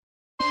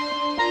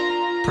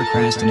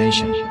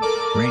Procrastination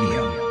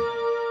Radio.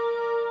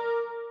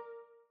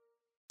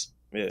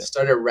 Yeah.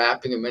 Started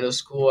rapping in middle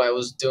school. I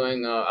was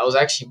doing. I was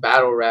actually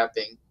battle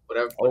rapping.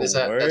 Whatever. What is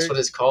that? That's Word? what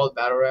it's called.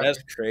 Battle rapping.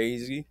 That's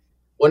crazy.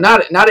 Well,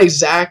 not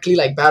exactly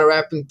like battle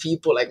rapping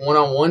people like one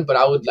on one, but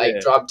I would like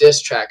Yeah. drop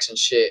diss tracks and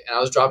shit, and I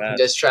was dropping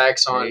That's diss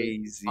tracks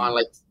crazy. on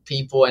like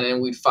people, and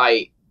then we'd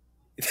fight.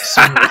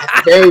 Some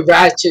very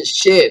ratchet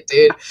shit,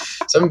 dude.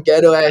 Some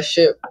ghetto ass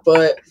shit,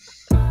 but.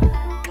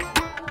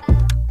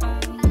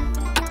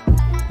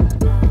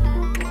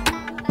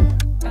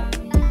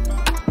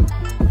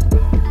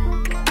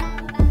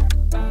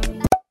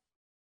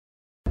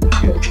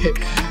 Okay,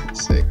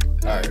 sick.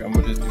 All right, I'm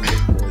gonna just do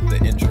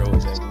the intro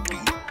and then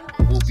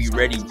we'll be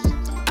ready.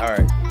 All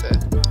right.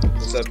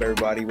 What's up,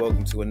 everybody?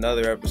 Welcome to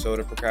another episode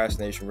of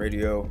Procrastination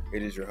Radio.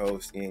 It is your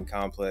host, Ian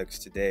Complex.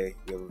 Today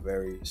we have a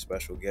very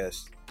special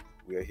guest.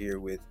 We are here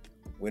with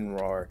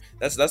WinRAR.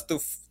 That's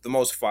the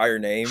most fire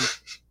name.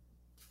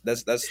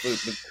 That's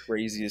the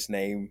craziest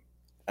name.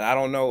 And I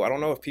don't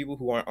know if people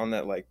who aren't on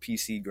that like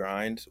PC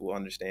grind will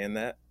understand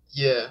that.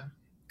 Yeah.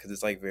 Because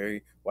it's like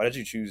very. Why did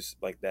you choose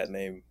like that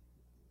name?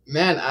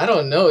 Man, I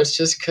don't know. It's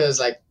just because,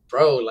 like,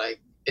 bro,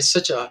 like, it's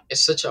such a,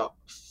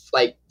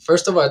 like,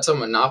 first of all, it's a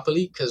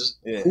monopoly because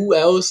who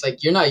else,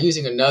 like, you're not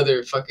using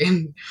another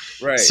fucking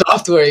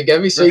software, you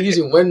get me? So you're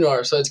using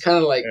WinRAR. So it's kind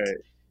of like,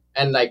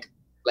 and like,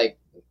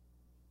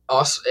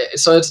 also,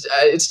 so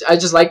I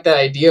just like the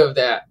idea of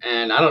that.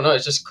 And I don't know,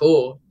 it's just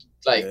cool.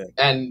 Like,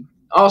 and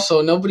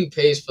also nobody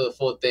pays for the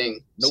full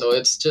thing. Nope. So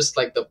it's just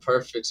like the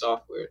perfect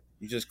software.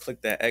 You just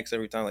click that X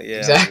every time. Like,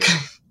 exactly.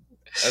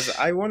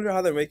 I wonder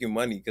how they're making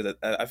money because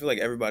I feel like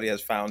everybody has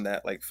found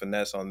that like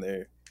finesse on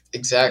there.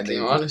 Exactly.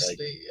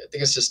 Honestly, I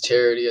think it's just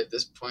charity at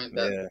this point.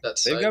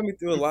 That's they've got me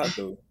through a lot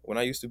though. When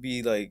I used to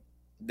be like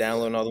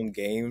downloading all them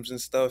games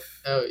and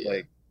stuff,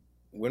 like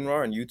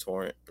WinRAR and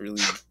uTorrent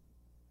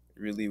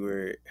really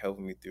were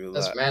helping me through a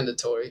lot. That's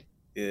mandatory.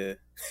 Yeah.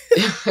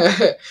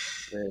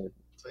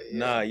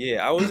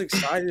 I was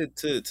excited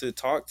to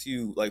talk to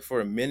you like for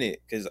a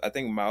minute because I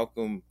think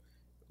Malcolm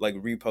like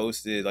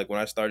reposted like when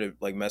I started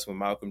like messing with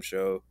Malcolm's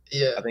show.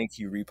 Yeah, I think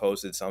he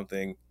reposted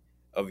something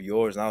of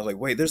yours, and I was like,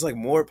 wait, there's like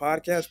more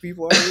podcast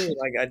people out here.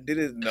 Like I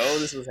didn't know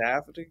this was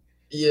happening.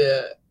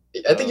 Yeah,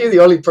 I think you're the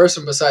only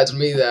person besides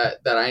me that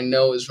I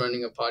know is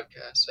running a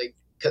podcast. Like,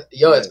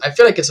 I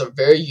feel like it's a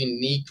very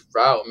unique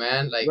route,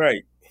 man. Like,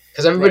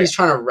 because everybody's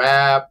trying to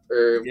rap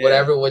or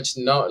whatever, which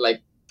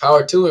like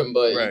power to him,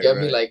 but you get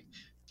me. Like,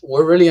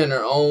 we're really in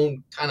our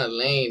own kind of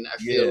lane. I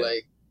feel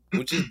like.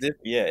 Which is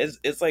different. Yeah,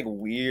 it's like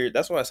weird.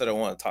 That's why I said I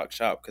want to talk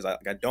shop because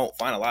I don't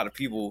find a lot of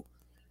people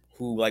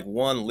who like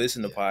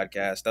listen to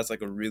podcasts. That's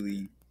like a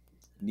really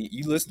neat.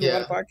 You listen to a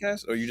lot of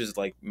podcasts, or you just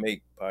like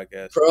make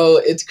podcasts? Bro,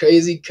 it's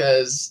crazy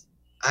because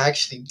I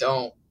actually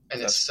don't,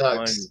 and it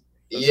sucks.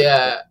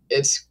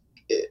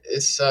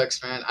 It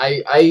sucks, man.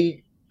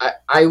 I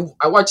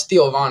watch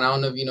Theo Von. I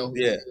don't know if you know who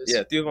he is.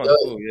 Yeah, Theo Von's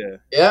cool.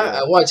 Yeah,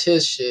 I watch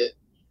his shit.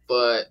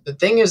 But the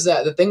thing is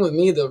that the thing with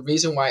me, the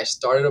reason why I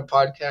started a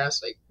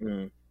podcast, like.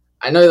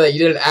 I know that you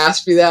didn't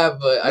ask me that,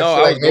 but I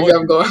feel like maybe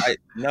I'm going.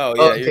 You're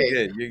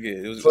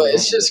good.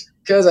 It's just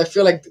because I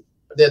feel like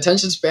the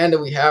attention span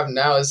that we have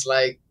now is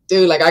like,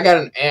 dude, like I got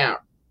an amp,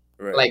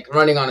 like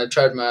running on a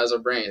treadmill as a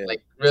brain.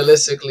 Like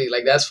realistically,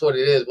 like that's what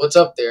it is. What's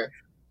up there?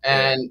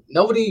 And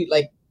nobody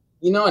like,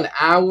 an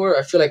hour.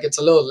 I feel like it's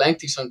a little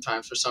lengthy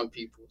sometimes for some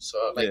people.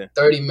 So like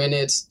 30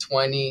 minutes,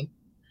 20.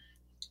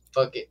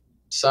 Fuck it.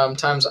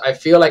 Sometimes I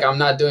feel like I'm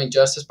not doing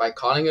justice by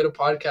calling it a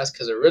podcast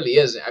because it really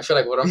isn't. I feel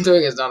like what I'm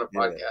doing is not a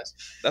podcast.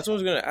 That's what I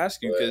was going to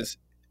ask you because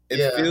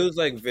it feels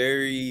like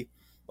very,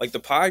 like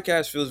the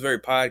podcast feels very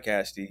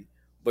podcasty,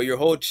 but your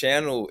whole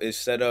channel is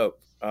set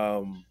up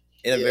in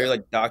a very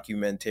like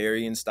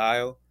documentarian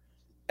style.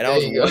 And I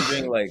was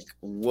wondering like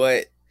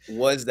what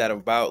was that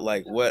about?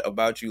 Like what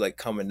about you like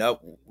coming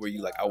up where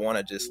you like, I want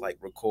to just like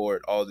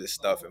record all this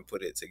stuff and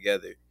put it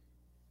together?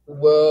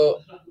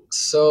 Well,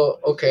 so,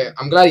 okay,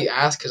 I'm glad you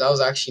asked because I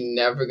was actually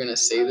never going to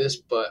say this,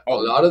 but a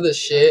lot of the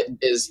shit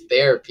is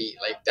therapy.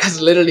 Like, that's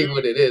literally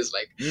what it is.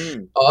 Like,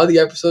 all the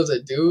episodes I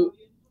do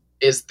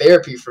is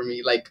therapy for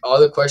me. Like, all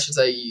the questions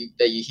that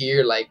you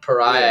hear, like,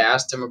 Pariah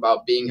asked him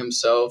about being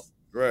himself.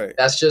 Right.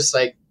 That's just,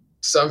 like,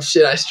 some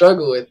shit I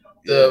struggle with.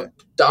 The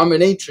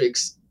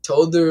dominatrix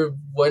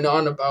went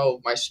on about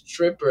my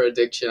stripper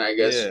addiction, I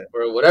guess,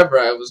 or whatever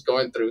I was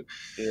going through.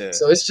 Yeah.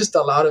 So it's just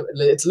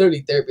it's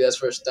literally therapy.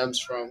 That's where it stems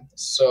from.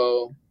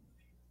 So,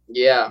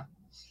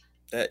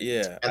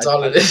 that's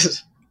all it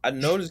is. I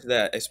noticed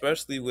that,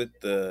 especially with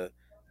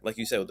like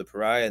you said, with the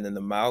Pariah and then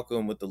the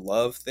Malcolm with the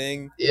love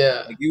thing.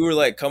 Yeah. Like you were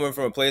like coming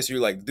from a place where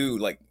you're like,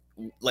 dude, like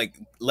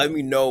let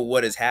me know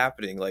what is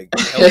happening. Like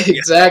help me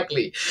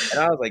exactly.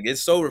 And I was like,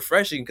 it's so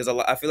refreshing because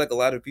I feel like a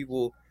lot of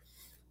people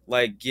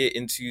like get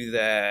into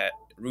that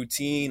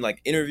routine,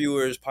 like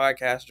interviewers,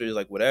 podcasters,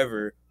 like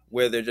whatever,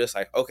 where they're just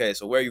like, okay,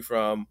 so where are you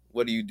from?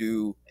 What do you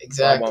do?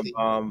 Exactly.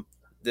 And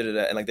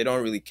like they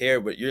don't really care,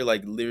 but you're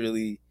like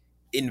literally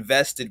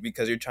invested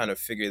because you're trying to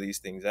figure these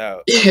things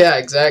out. Yeah,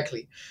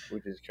 exactly.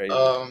 Which is crazy.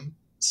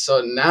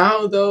 so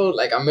now though,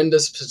 like I'm in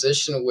this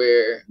position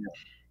where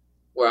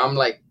I'm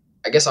like,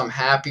 I guess I'm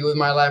happy with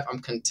my life. I'm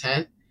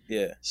content.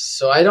 Yeah.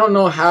 So I don't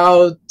know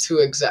how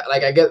to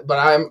like I get, but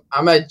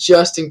I'm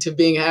adjusting to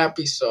being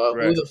happy. So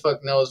who the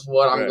fuck knows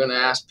what I'm gonna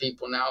ask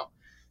people now?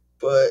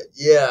 But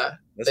yeah,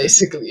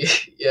 basically,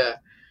 yeah.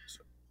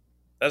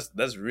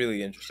 That's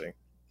really interesting.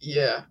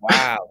 Yeah.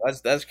 Wow,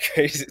 that's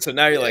crazy. So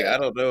now you're like, I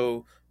don't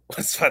know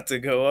what's about to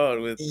go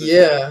on with this.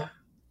 Yeah,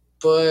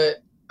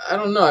 but I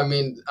don't know. I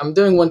mean, I'm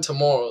doing one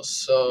tomorrow,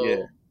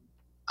 so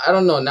I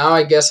don't know. Now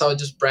I guess I'll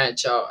just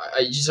branch out.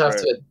 I just have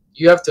to.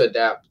 You have to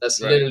adapt.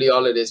 That's literally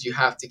all it is. You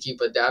have to keep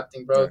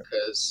adapting, bro,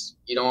 because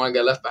you don't want to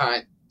get left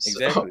behind.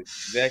 Exactly.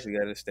 You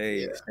got to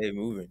stay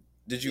moving.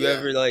 Did you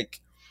ever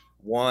like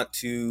want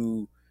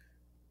to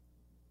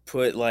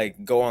put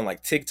like go on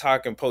like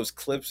TikTok and post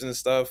clips and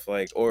stuff,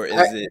 like, or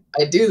is it?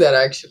 I do that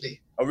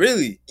actually. Oh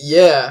really?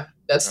 Yeah,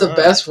 that's the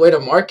best way to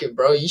market,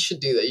 bro. You should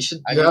do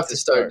that. You have to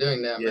start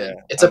doing that, man.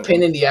 It's a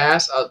pain in the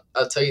ass.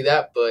 I'll tell you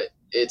that, but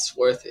it's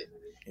worth it.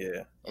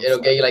 Yeah,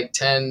 it'll get you like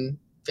 10,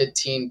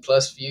 15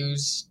 plus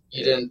views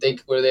you didn't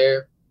think were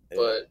there,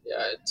 but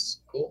yeah, it's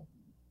cool.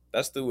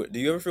 That's do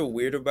you ever feel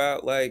weird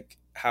about like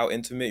how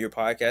intimate your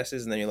podcast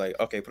is, and then you're like,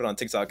 okay, put it on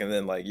TikTok, and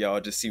then like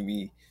y'all just see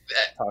me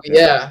talking?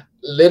 Yeah,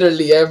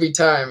 literally every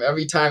time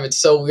it's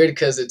so weird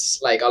because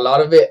it's like a lot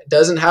of it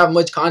doesn't have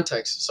much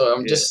context, so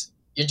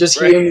you're just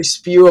hearing me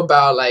spew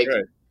about like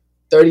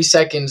 30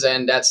 seconds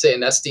and that's it,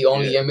 and that's the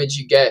only image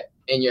you get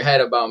in your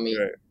head about me.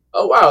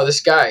 Oh wow,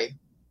 this guy,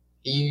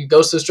 he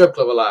goes to the strip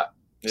club a lot.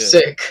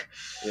 Sick.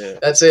 Yeah.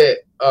 That's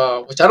it.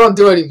 Which I don't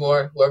do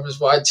anymore. Whoever's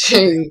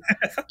watching,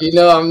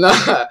 I'm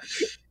not.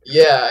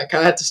 Yeah, I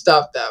kind of had to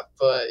stop that.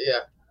 But yeah,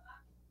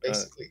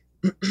 basically.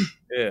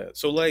 Yeah.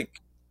 So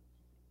like,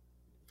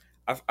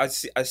 I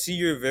see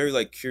you're a very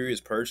like curious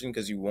person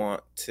because you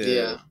want to.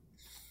 Yeah.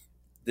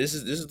 This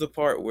is the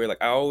part where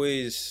like I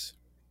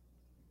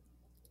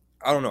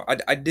don't know.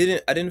 I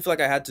didn't feel like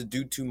I had to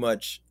do too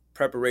much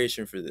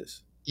preparation for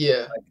this.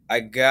 Yeah. Like, I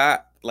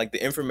got like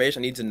the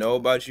information I need to know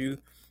about you.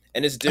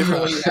 And it's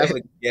different when you have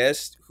a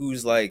guest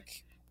who's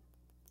like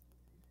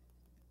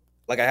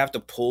I have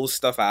to pull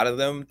stuff out of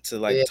them to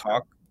like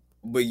talk.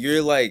 But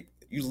you're like,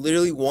 you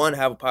literally, one,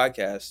 have a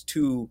podcast.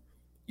 Two,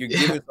 you're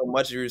giving so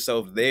much of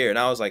yourself there. And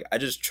I was like, I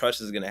just trust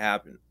it's going to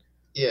happen.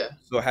 Yeah.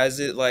 So has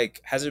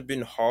it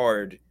been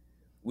hard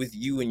with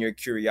you and your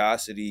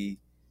curiosity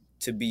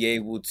to be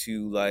able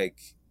to like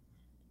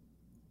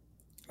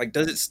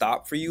does it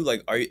stop for you?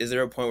 Like, is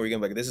there a point where you're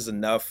gonna be like, this is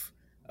enough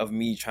of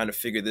me trying to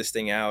figure this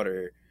thing out,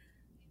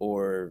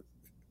 or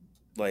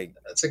like?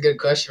 That's a good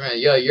question, man.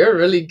 Yo, you're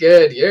really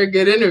good. You're a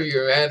good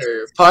interviewer, man,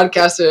 or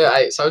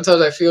podcaster.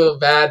 Sometimes I feel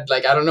bad,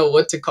 like I don't know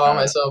what to call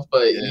myself,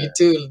 but you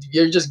too,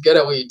 you're just good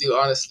at what you do,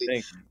 honestly.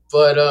 Thank you.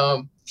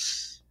 But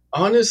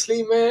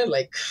honestly, man,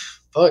 like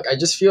fuck, I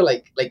just feel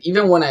like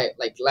even when I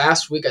like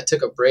last week I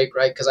took a break,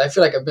 right? Because I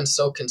feel like I've been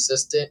so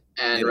consistent,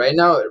 and right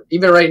now,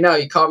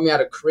 you caught me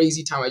at a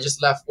crazy time. I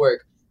just left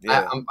work.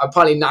 I'm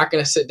probably not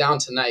gonna sit down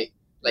tonight.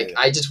 Like,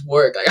 I just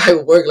work. Like, I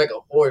work like a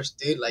horse,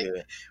 dude. Like,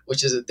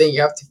 which is the thing.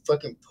 You have to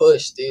fucking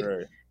push, dude.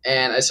 Right.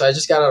 And so I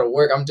just got out of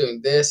work. I'm doing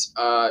this.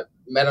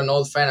 Met an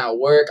old friend at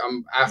work.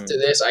 After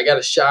this, I got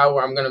a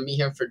shower. I'm going to meet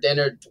him for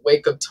dinner.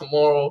 Wake up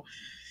tomorrow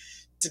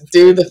to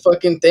do the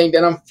fucking thing.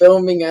 Then I'm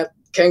filming at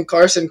Ken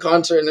Carson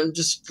concert, and I'm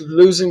just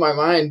losing my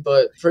mind.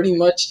 But pretty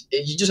much,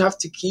 you just have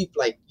to keep,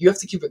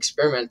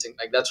 experimenting.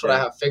 Like, that's what I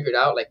have figured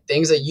out. Like,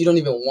 things that you don't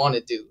even want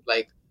to do.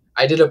 Like,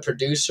 I did a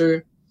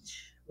producer,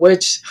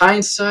 which,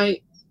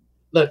 hindsight,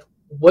 look,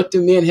 what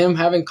do me and him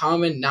have in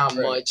common? Not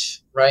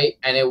much, right?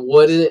 And it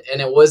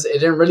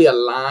didn't really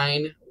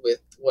align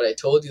with what I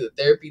told you, the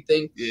therapy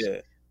thing.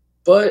 Yeah.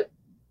 But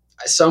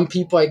some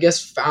people, I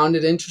guess, found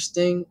it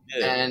interesting.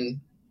 Yeah.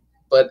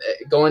 But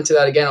going to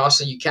that again,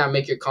 also, you can't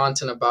make your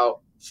content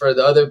about for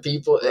the other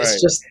people. Right.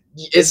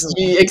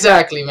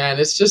 Exactly, man.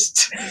 It's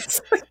just,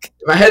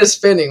 my head is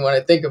spinning when I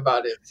think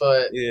about it.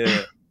 But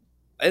yeah,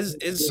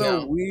 it's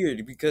so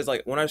weird because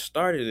like when I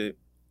started it,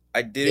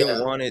 I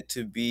didn't want it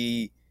to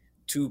be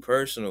too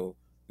personal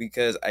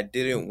because I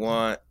didn't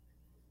want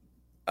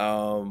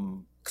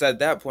because at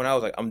that point I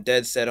was like, I'm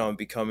dead set on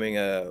becoming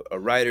a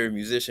writer,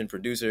 musician,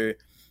 producer.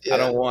 I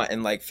don't want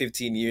in like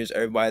 15 years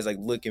everybody's like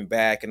looking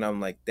back and I'm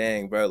like,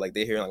 dang, bro, like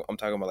they hear like I'm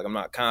talking about like I'm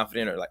not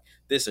confident or like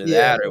this or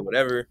that or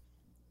whatever.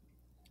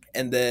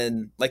 And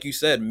then like you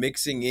said,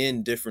 mixing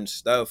in different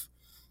stuff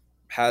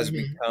has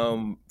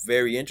become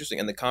very interesting,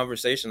 and the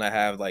conversation I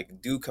have like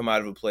do come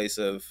out of a place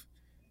of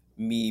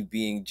me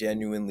being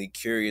genuinely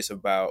curious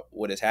about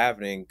what is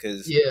happening,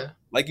 because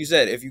like you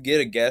said, if you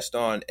get a guest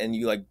on and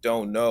you like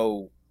don't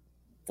know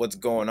what's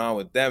going on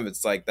with them,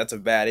 it's like that's a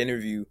bad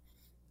interview.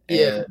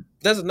 And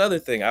that's another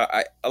thing.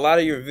 I a lot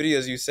of your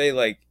videos you say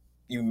like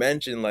you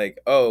mention like,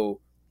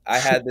 oh, I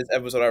had this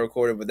episode I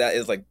recorded, but that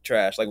is like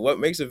trash. Like, what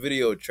makes a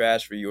video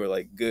trash for you or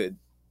like good?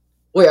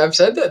 Wait, I've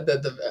said that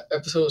the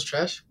episode was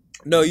trash?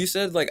 No, you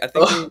said like I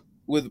think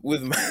with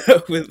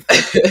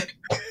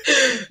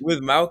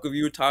Malcolm,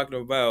 you were talking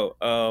about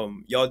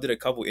y'all did a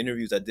couple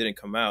interviews that didn't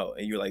come out,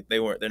 and you're like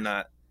they're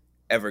not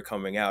ever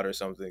coming out or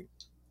something.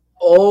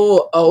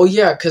 Oh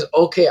yeah, because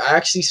okay, I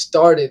actually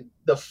started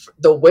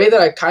the way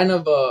that I kind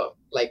of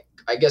like,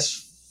 I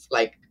guess,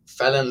 like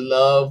fell in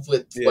love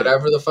with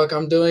whatever the fuck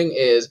I'm doing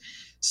is,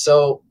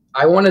 so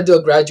I want to do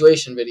a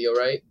graduation video,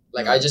 right?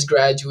 Like I just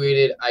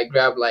graduated, I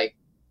grabbed like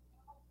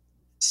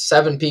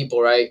 7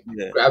 people, right?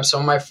 Grabbed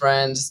some of my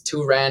friends, 2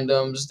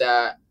 randoms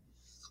that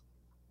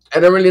I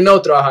didn't really know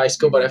throughout high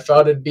school, but I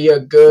felt it'd be a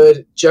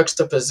good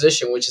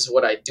juxtaposition, which is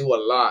what I do a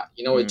lot.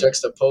 You know, with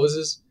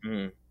juxtaposes,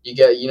 you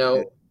get, you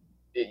know,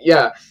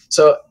 yeah.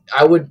 So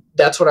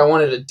that's what I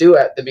wanted to do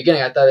at the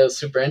beginning. I thought it was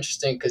super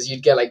interesting because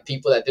you'd get like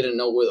people that didn't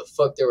know where the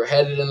fuck they were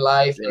headed in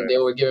life, and they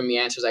were giving me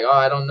answers like, oh,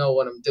 I don't know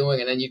what I'm doing.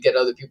 And then you get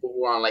other people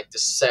who are on like the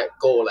set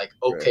goal, like,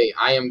 okay,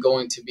 I am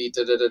going to be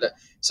da da da da.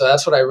 So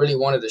that's what I really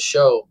wanted to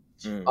show.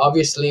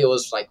 Obviously, it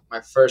was like my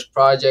first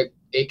project.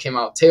 It came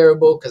out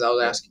terrible because I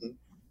was asking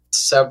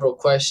several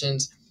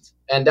questions,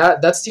 and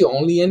that's the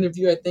only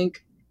interview, I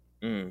think,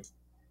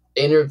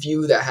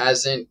 interview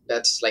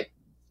that's like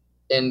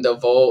in the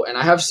vault. And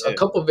I have a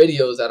couple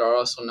videos that are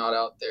also not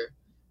out there,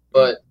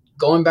 but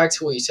going back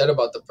to what you said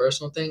about the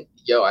personal thing,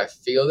 yo, I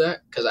feel that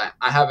because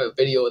I have a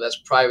video that's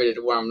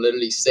privated where I'm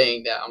literally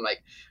saying that I'm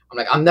like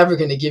I'm never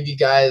gonna give you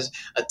guys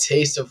a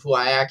taste of who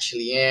I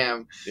actually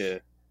am,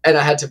 and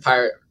I had to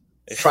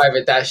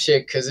private that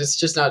shit because it's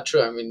just not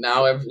true. I mean,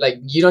 now like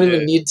you don't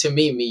even need to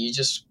meet me, you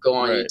just go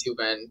on YouTube,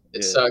 and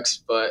it sucks,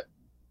 but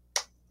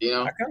you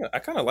know, I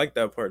kind of like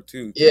that part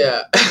too.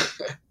 Yeah.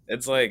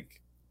 It's like,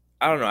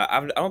 I don't know,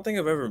 I don't think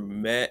I've ever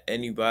met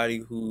anybody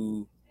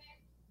who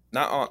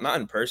not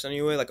in person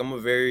anyway. Like I'm a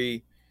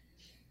very,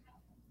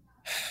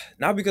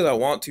 not because I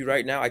want to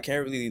right now, I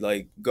can't really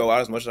like go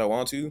out as much as I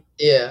want to.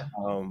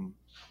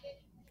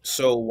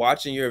 So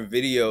watching your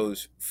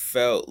videos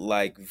felt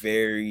like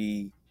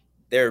very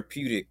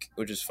therapeutic,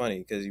 which is funny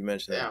because you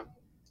mentioned that.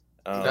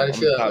 Glad you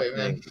feel that way,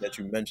 man. That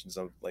you mentioned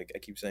something, like I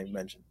keep saying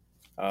mention.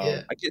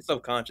 I get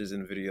self-conscious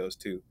in videos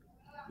too.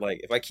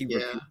 Like if I keep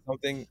repeating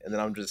something and then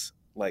I'm just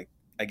like,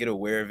 I get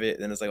aware of it,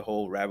 then it's like a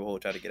whole rabbit hole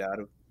try to get out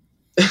of.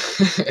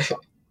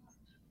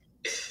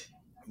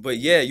 But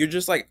yeah, you're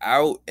just like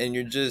out and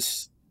you're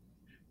just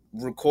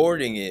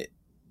recording it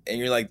and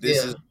you're like,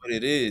 this is what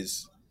it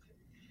is.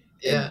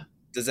 And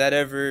does that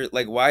ever,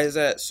 like, why is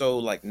that so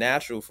like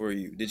natural for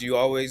you? Did you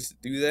always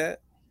do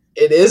that?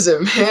 It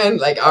isn't, man.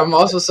 Like I'm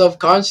also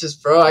self-conscious,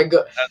 bro. I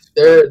go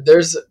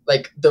there's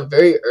like the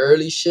very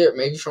early shit,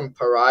 maybe from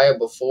Pariah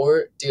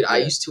before, dude. I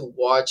used to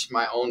watch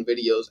my own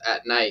videos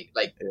at night,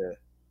 like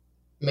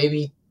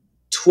maybe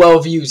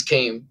 12 views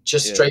came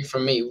just straight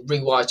from me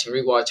rewatching.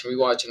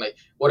 Like,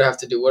 what do I have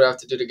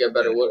to do to get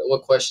better?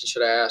 What question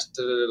should I ask?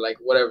 Like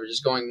whatever,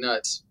 just going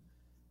nuts.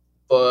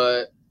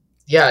 But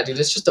yeah, dude,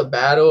 it's just a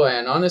battle,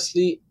 and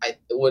honestly,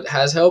 what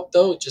has helped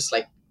though, just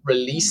like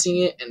releasing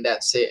it, and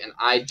that's it. And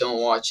I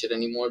don't watch it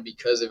anymore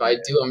because if I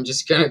do, I'm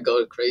just gonna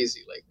go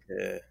crazy.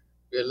 Like,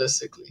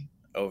 realistically,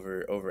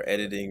 over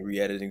editing,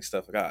 re-editing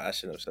stuff. God, I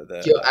shouldn't have said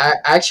that. Yo, I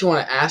actually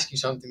want to ask you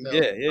something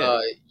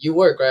though. You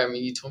work, right? I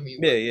mean, you told me.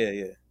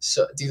 Yeah.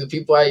 So, do the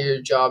people at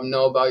your job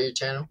know about your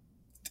channel?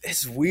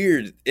 It's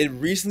weird. It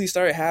recently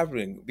started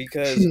happening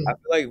because I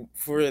feel like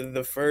for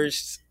the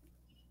first,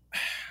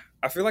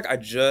 I feel like I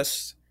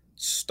just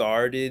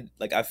started.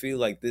 Like I feel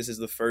like this is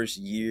the first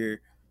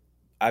year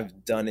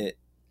I've done it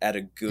at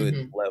a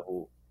good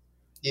level.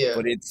 Yeah.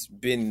 But it's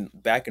been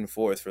back and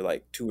forth for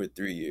like 2 or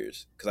 3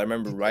 years. Because I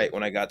remember right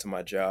when I got to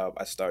my job,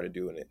 I started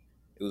doing it.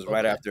 It was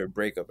right after a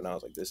breakup, and I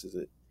was like, this is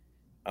it.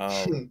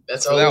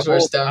 That's always where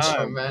it stems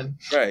from, man.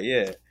 Right,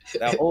 yeah.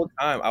 That whole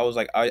time, I was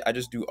like, I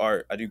just do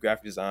art. I do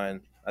graphic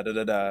design. Okay.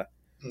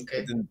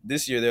 But then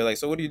this year, they're like,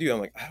 so what do you do? I'm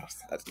like,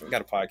 I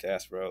got a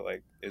podcast, bro.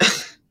 Like,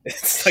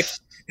 it's like,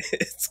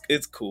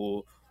 it's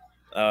cool.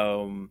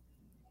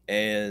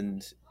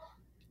 And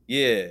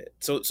yeah,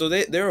 so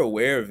they're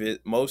aware of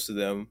it, most of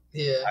them.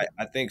 Yeah.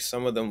 I think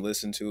some of them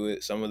listen to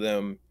it. Some of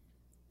them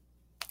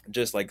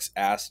just like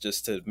ask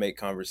just to make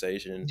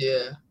conversation.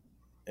 Yeah.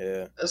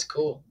 Yeah. That's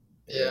cool.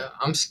 Yeah.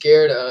 I'm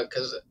scared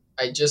because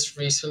I just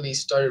recently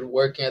started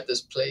working at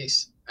this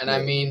place. And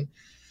I mean,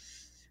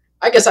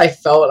 I guess I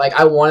felt like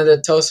I wanted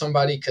to tell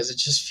somebody because it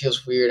just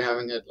feels weird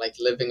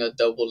living a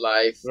double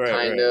life,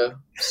 kind of.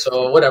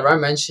 So whatever, I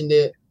mentioned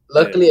it.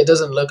 Luckily, it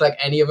doesn't look like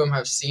any of them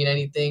have seen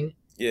anything.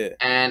 Yeah.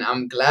 And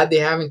I'm glad they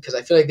haven't, because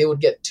I feel like they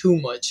would get too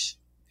much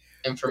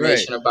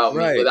information about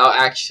me without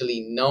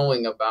actually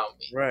knowing about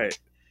me. Right.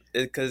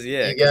 Because,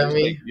 you get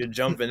me? Like, you're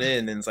jumping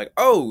in and it's like,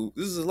 oh,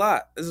 this is a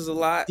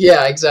lot.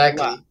 Yeah,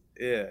 exactly.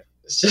 Yeah.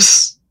 It's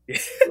just,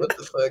 what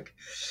the fuck?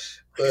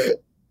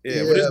 But, but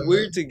it's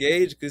weird to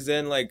gauge because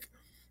then, like,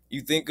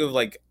 you think of,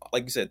 like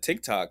you said,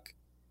 TikTok.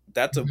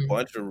 That's a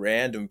bunch of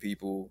random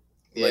people.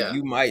 Like,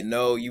 you might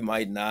know, you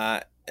might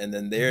not. And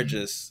then they're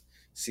just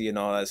seeing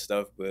all that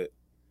stuff. But,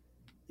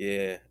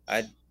 yeah,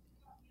 I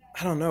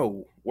don't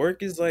know.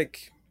 Work is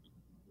like,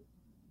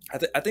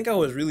 I think I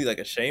was really like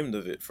ashamed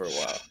of it for a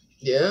while.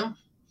 Yeah.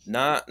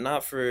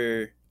 Not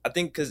for, I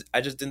think because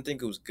I just didn't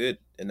think it was good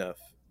enough.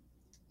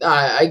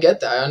 I get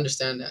that. I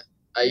understand that.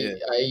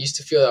 I used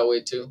to feel that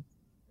way too.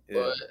 Yeah.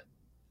 But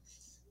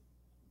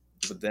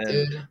But then,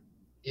 dude,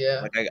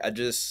 yeah, like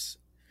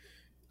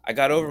I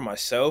got over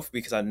myself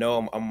because I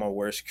know I'm my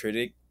worst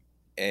critic,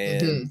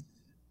 and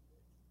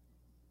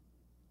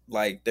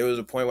like there was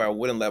a point where I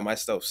wouldn't let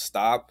myself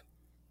stop.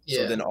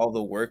 So then all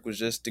the work was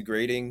just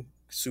degrading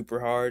super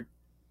hard.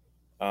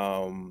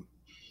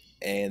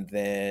 And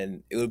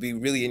then it would be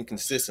really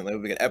inconsistent. Like, it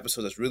would be an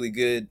episode that's really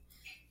good.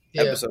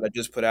 Episode I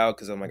just put out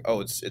because I'm like,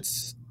 oh,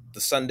 it's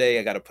the Sunday.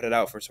 I got to put it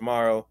out for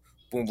tomorrow.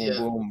 Boom, boom,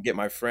 boom. Get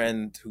my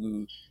friend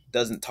who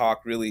doesn't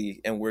talk really,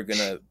 and we're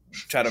gonna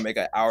try to make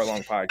an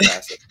hour-long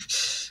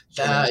podcast.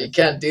 Nah, you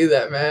can't do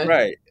that, man.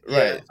 Right.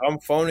 So I'm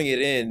phoning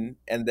it in,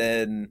 and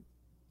then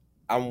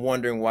I'm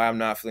wondering why I'm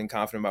not feeling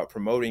confident about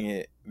promoting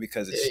it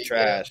because it's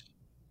trash.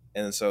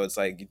 And so it's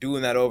like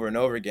doing that over and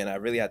over again. I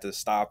really had to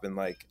stop and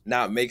like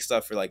not make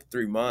stuff for like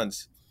 3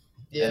 months,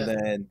 and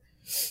then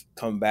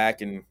come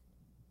back and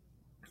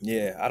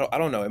I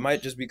don't know. It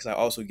might just be because I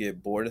also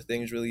get bored of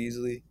things really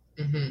easily.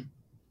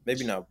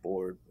 Maybe not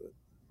bored,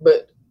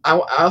 but I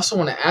also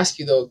want to ask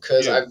you though,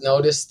 because I've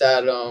noticed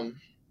that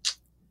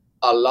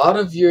a lot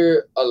of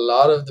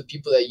the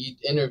people that you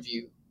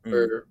interview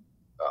or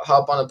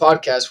hop on a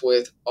podcast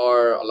with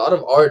are a lot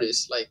of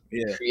artists, like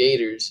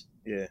creators.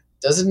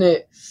 Doesn't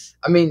it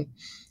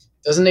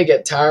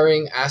get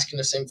tiring asking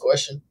the same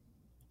question?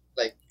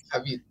 Like,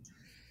 have you,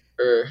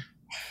 or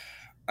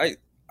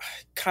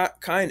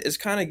it's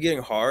kind of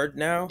getting hard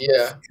now.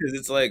 Because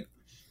it's like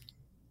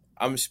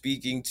I'm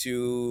speaking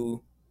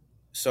to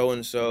so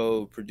and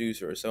so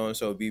producer, or so and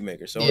so beat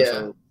maker, so and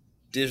so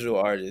digital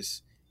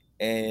artist,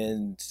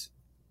 and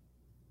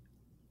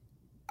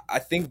I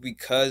think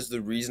because the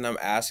reason I'm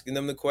asking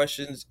them the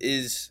questions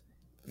is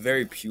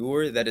very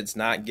pure, that it's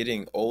not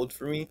getting old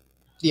for me.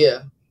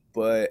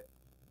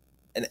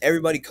 And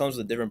everybody comes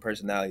with a different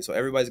personality, so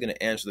everybody's gonna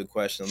answer the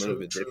question a little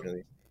bit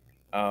differently.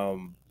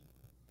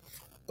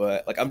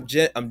 But like I'm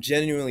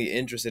genuinely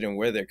interested in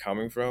where they're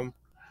coming from.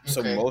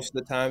 So most of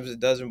the times it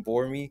doesn't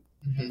bore me,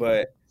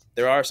 but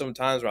there are some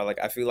times where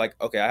I feel like,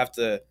 okay, I have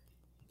to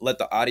let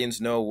the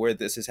audience know where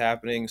this is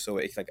happening. So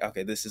it's like,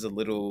 okay, this is a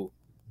little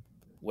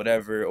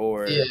whatever,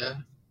 or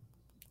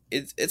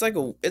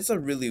it's a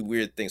really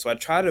weird thing. So I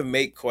try to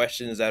make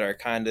questions that are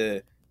kind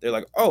of, they're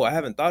like, oh, I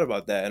haven't thought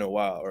about that in a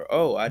while, or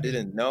oh, I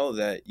didn't know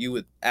that you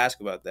would ask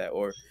about that,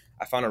 or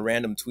I found a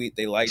random tweet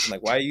they liked, and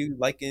like, why are you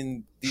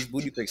liking these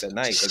booty pics at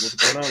night? Like, what's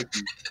going on with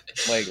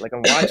you? Like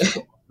I'm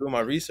watching, doing my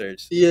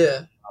research.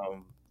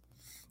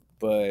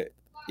 But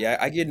yeah,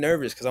 I get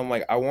nervous because I'm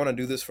like, I want to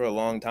do this for a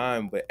long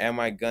time, but am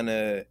I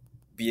gonna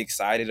be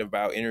excited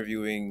about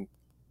interviewing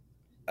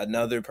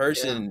another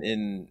person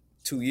in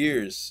 2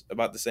 years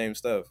about the same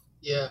stuff?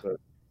 But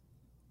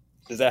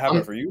does that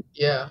happen for you?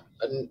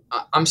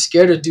 I'm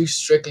scared to do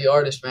strictly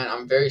artists, man.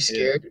 I'm very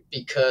scared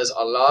because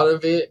a lot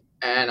of it,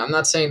 and I'm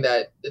not saying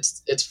that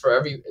it's for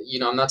every,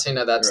 I'm not saying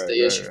that that's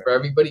the issue for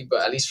everybody,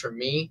 but at least for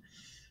me,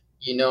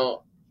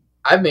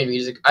 I've made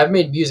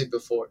music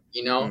before,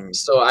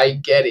 so I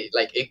get it.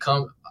 Like, it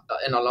comes,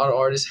 and a lot of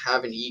artists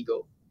have an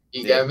ego.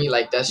 You get me?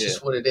 Like, that's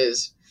just what it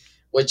is.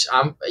 Which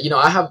I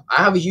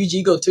have a huge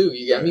ego too.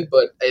 You get me?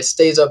 But it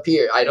stays up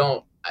here. I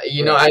don't.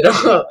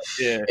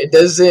 It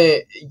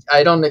doesn't.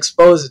 I don't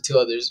expose it to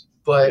others.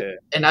 But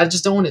and I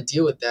just don't want to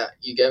deal with that.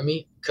 You get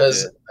me?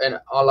 Because and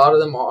a lot of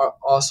them are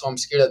also, I'm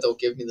scared that they'll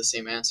give me the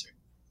same answer.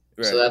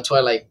 So that's why,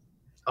 like,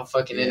 I'll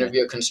fucking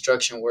interview a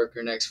construction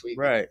worker next week.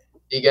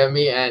 You get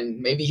me? And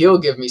maybe he'll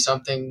give me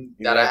something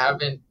that I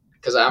haven't,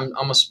 because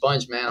I'm a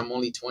sponge, man. I'm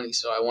only 20,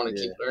 so I want to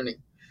keep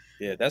learning.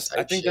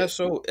 I think that's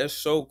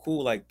so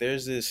cool. Like,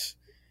 there's this,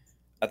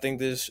 I think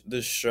this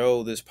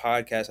show, this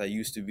podcast I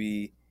used to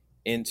be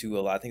into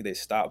a lot. I think they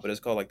stopped, but it's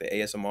called like the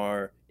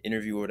ASMR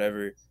interview or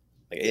whatever,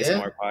 like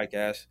ASMR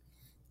podcast.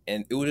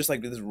 And it was just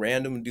like this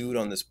random dude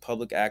on this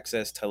public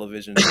access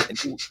television. And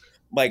he,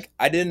 like,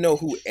 I didn't know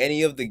who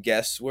any of the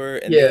guests were,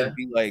 and they would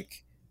be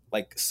like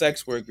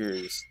sex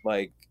workers,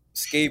 like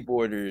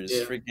skateboarders,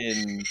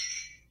 freaking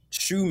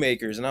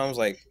shoemakers, and I was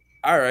like,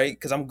 all right,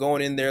 because I'm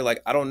going in there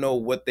like I don't know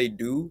what they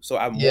do, so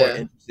I'm more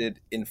interested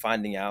in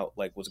finding out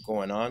like what's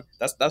going on.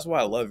 That's why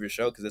I love your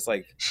show, because it's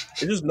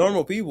just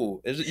normal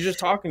people. You're just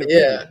talking to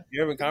people.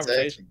 You're having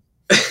conversations.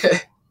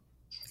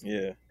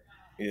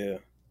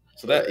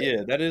 So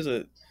that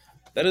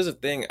is a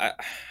thing.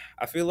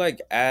 I feel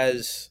like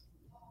as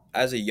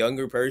a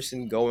younger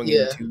person going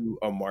into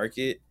a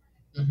market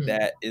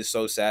that is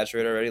so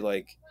saturated already,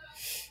 like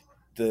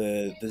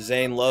the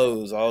Zane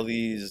Lowe's, all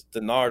these,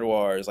 the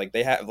Nardwuars, like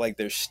they have like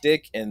their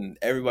shtick and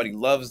everybody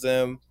loves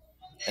them.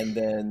 And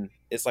then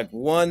it's like,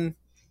 one,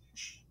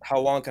 how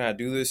long can I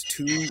do this?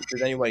 Two,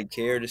 does anybody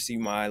care to see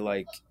my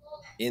like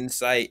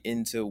insight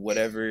into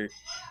whatever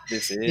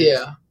this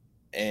is?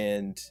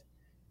 And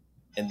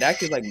that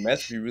could like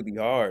mess me really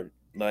hard.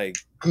 Like,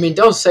 I mean,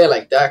 don't say it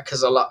like that,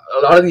 because a lot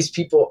of these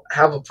people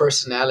have a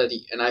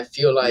personality, and I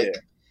feel like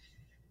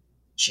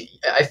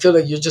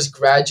you're just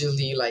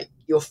gradually, like,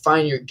 you'll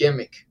find your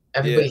gimmick.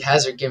 Everybody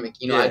has their gimmick.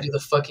 I do the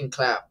fucking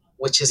clap.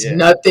 which is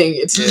nothing.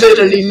 It's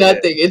literally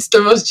nothing. It's the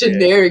most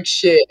generic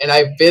shit. And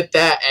I bit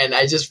that and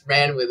I just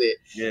ran with it.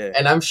 Yeah.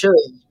 And I'm sure,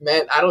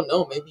 man, I don't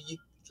know, maybe you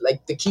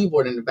like the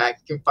keyboard in the back,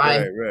 you can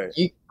find,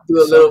 you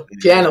do a little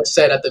piano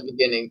set at the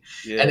beginning.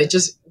 And it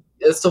just,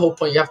 that's the whole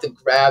point. You have to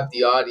grab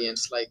the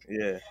audience. Like,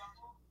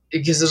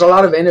 because there's a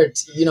lot of I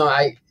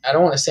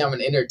don't want to say I'm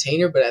an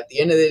entertainer, but at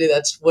the end of the day,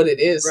 that's what it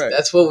is. Right.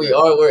 That's what we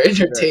are. We're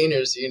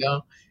entertainers, you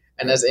know?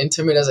 And as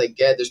intimate as I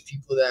get, there's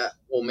people that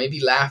will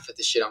maybe laugh at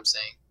the shit I'm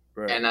saying.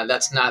 Right. And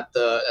that's not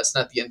the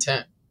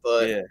intent.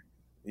 But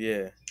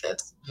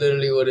that's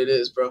literally what it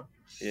is, bro.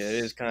 Yeah, it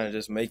is kind of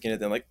just making it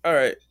then like, all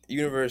right,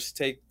 universe,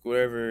 take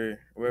wherever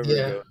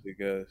it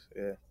goes.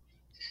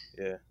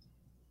 Yeah.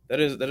 That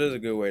is a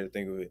good way to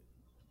think of it.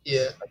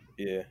 Yeah.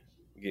 Yeah.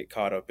 Get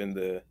caught up in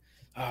the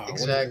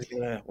exactly.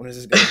 When is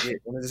this gonna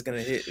hit? When is this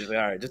gonna hit? It's like,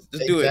 all right, just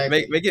do it.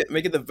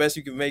 Make it the best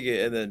you can make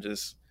it, and then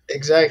just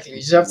exactly. You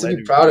just have to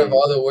be proud of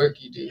all the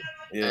work you do.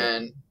 Yeah.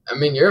 And I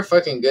mean, you're a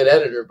fucking good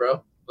editor,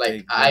 bro.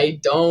 Like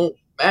I'm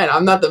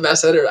not the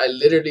best editor. I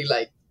literally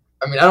I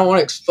don't want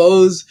to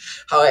expose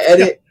how I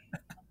edit,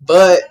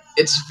 but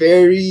it's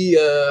very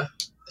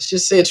let's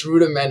just say it's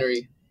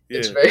rudimentary. Yeah.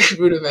 It's very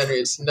rudimentary.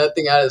 It's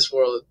nothing out of this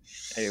world.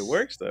 Hey, it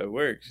works though. It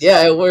works.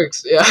 Yeah, it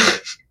works. Yeah.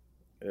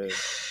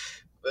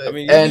 I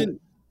mean,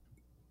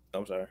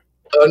 I'm sorry.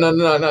 Oh no!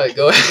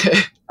 Go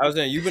ahead. I was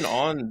saying you've been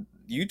on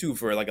YouTube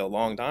for like a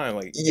long time,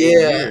 like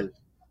years.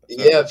 So.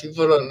 Yeah,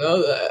 people don't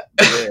know that.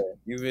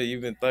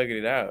 you've been thugging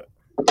it out.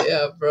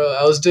 Yeah, bro.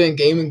 I was doing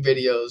gaming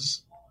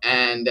videos,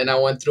 and then I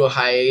went through a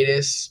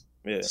hiatus.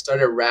 Yeah.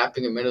 Started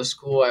rapping in middle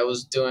school. I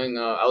was doing.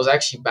 I was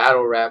actually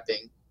battle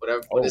rapping.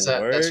 Whatever. What is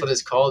that? Word? That's what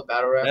it's called.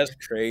 Battle rapping. That's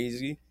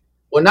crazy.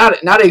 Well,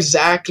 not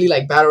exactly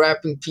like battle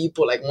rapping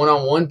people like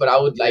one-on-one, but I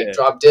would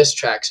drop diss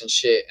tracks and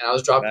shit, and I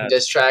was dropping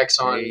diss tracks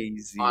on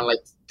like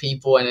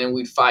people, and then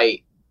we'd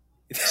fight.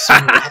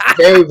 Some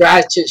very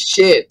ratchet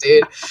shit,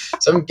 dude.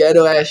 Some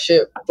ghetto ass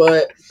shit,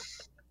 but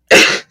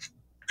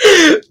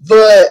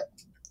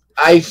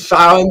I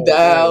found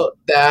out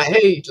that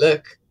hey,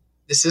 look,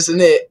 this isn't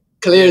it.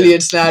 Clearly,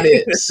 it's not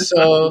it.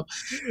 So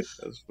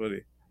that's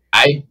funny.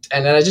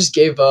 And then I just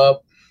gave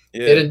up.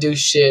 Didn't do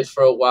shit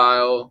for a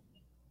while.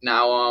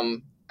 Now,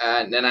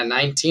 and then at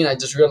 19, I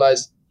just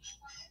realized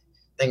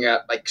I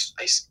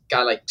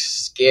got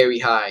scary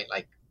high,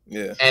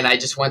 and I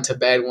just went to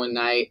bed one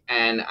night,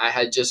 and I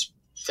had just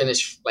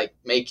finished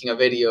making a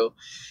video,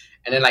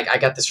 and then I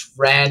got this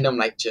random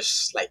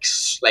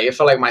it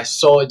felt like my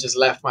soul just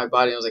left my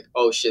body. I was like,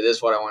 oh shit, this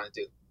is what I want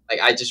to do.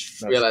 I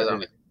just realized I'm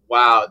like,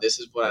 wow, this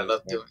is what I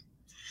love doing.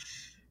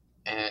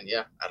 And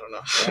yeah, I don't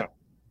know. Yeah.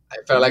 I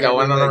felt like I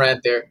went on a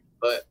rant there,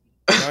 but.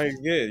 No,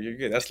 you're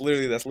good. That's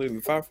literally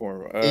the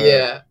platform.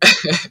 Yeah.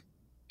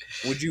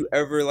 Would you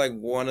ever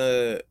want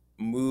to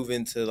move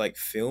into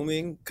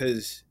filming?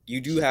 Because you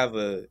do have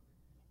a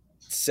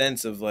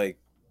sense of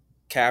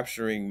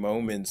capturing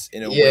moments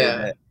in a way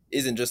that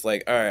isn't just all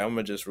right, I'm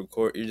gonna just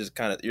record. You're just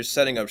you're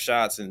setting up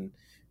shots and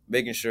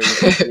making sure you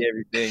can see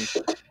everything.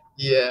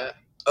 Yeah.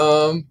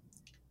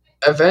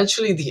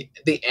 Eventually,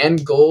 the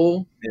end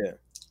goal.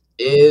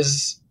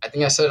 Is I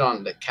think I said it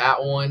on the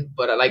cat one,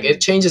 but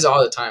it changes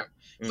all the time.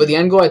 But the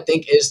end goal, I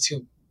think, is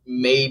to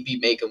maybe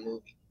make a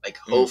movie,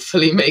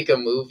 hopefully make a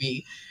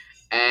movie,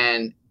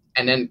 and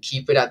then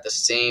keep it at that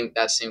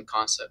same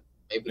concept.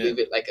 Maybe leave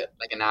it like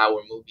an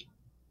hour movie,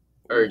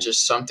 or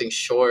just something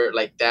short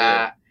like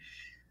that,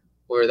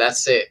 where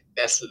that's it.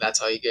 That's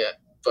all you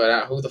get.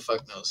 But who the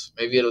fuck knows?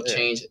 Maybe it'll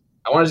change.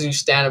 I want to do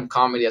stand-up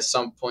comedy at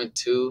some point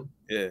too.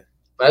 Yeah.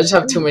 But I just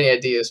have too many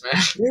ideas,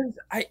 man.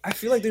 I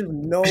feel like there's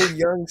no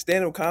young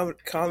stand-up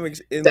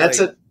comics in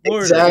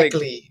Florida.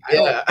 Exactly.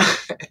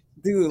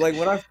 Dude,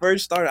 when I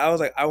first started, I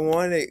was I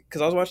wanted,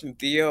 because I was watching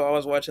Theo, I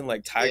was watching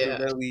Tiger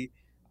Belly,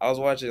 I was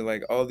watching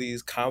all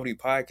these comedy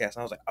podcasts, and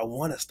I was I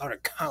want to start a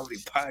comedy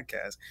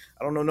podcast.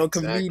 I don't know no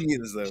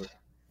comedians though.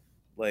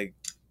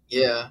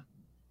 Yeah.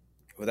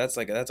 But that's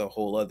a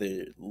whole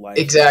other life.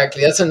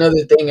 Exactly, that's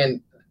another thing,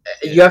 and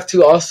you have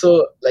to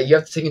also you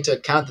have to take into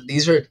account that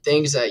these are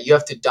things that you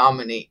have to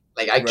dominate.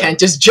 I can't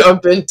just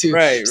jump into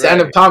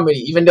stand-up comedy,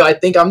 even though I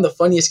think I'm the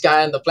funniest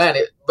guy on the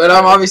planet, but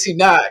I'm obviously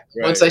not.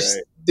 Once I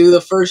do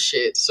the first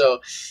shit, so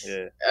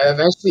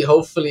eventually,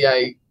 hopefully,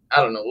 I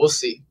don't know. We'll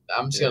see.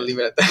 I'm just gonna leave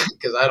it at that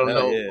because I don't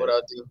know what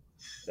I'll do.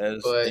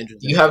 But do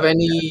you have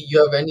any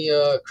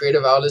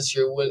creative outlets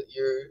you're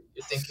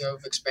thinking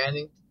of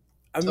expanding?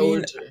 I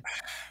mean,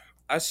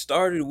 I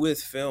started with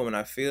film, and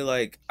I feel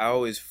like I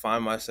always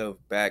find myself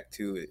back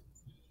to it,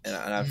 and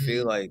I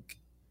feel like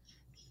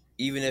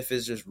even if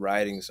it's just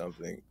writing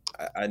something,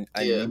 I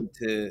need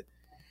to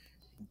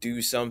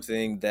do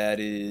something that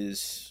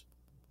is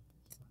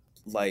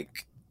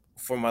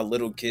for my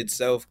little kid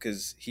self,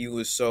 because he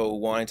was so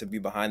wanting to be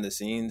behind the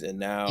scenes, and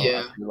now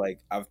I feel like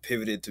I've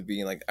pivoted to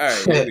being all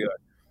right, here we are.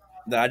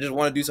 That I just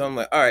want to do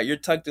something all right, you're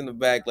tucked in the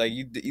back,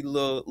 you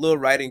little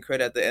writing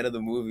credit at the end of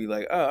the movie,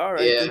 oh, all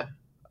right,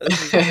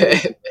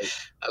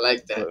 I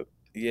like that. But,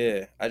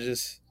 yeah,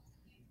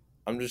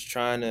 I'm just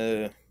trying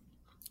to,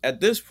 at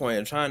this point,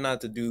 I'm trying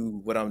not to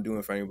do what I'm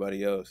doing for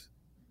anybody else.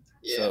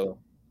 Yeah. So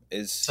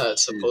that's how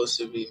it's supposed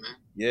to be, man.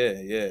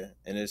 Yeah,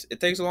 and it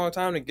takes a long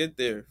time to get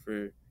there.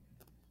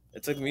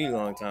 It took me a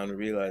long time to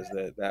realize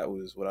that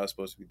was what I was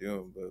supposed to be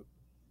doing. But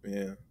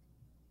yeah.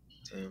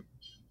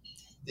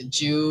 Did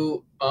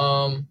you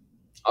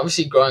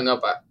obviously growing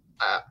up,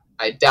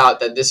 I doubt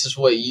that this is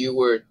what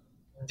you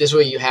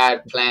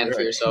had planned for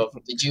Right. yourself.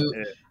 Did you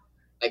Yeah.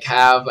 like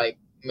have like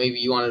maybe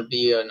you wanted to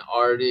be an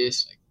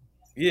artist, like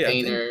Yeah,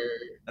 painter?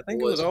 I What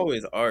think it was was it?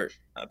 always art.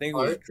 I think it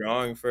was Art?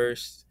 drawing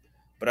first,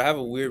 but I have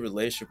a weird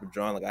relationship with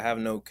drawing. Like I have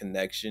no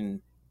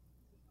connection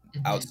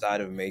Hmm.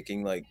 outside of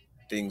making like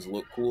things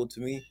look cool to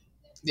me.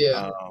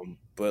 Yeah.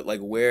 But like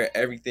where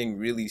everything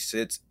really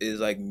sits is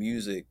like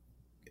music.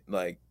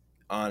 Like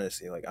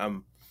honestly,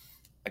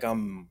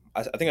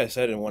 I think I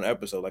said in one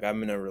episode, like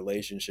I'm in a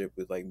relationship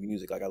with like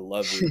music. Like I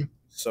love it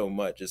so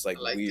much. It's like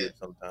I like that. weird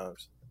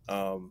sometimes.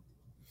 Um,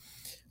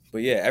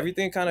 but yeah,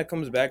 everything kind of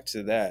comes back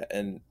to that.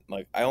 And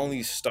like I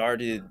only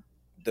started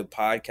the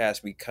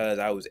podcast because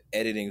I was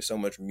editing so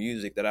much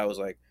music that I was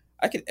like,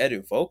 I could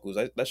edit vocals.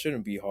 That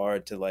shouldn't be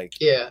hard to like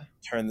Yeah.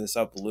 turn this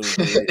up a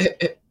little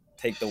bit,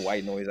 take the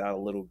white noise out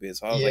a little bit.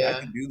 So I was like, I Yeah.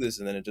 could do this,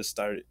 and then it just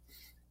started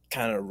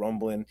kind of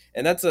rumbling.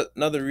 And that's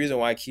another reason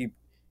why I keep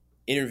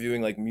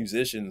interviewing like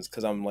musicians,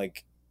 because I'm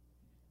like,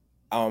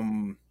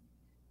 um,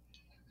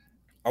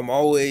 I'm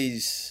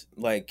always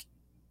like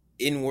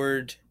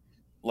inward.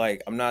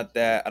 Like I'm not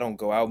that. I don't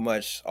go out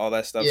much. All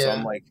that stuff. So I'm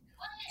Yeah. like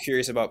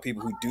curious about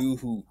people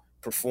who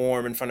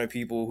perform in front of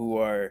people who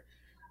are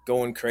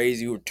going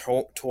crazy, who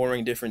are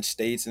touring different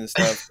states and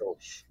stuff. So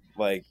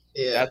like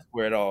Yeah. that's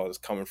where it all is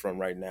coming from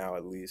right now,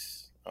 at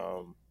least.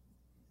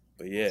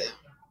 But yeah,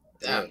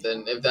 yeah, Damn.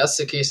 Then if that's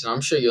the case, then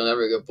I'm sure you'll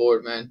never get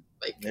bored, man.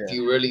 Like yeah, if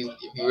you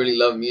really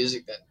love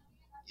music, then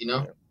you yeah,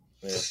 know.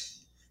 yeah. Yeah,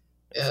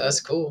 It's a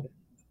that's cool.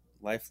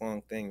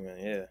 lifelong thing, man.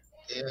 Yeah,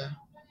 Yeah.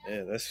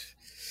 yeah. That's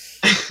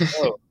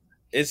oh,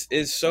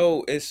 it's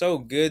so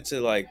good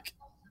to like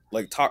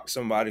talk to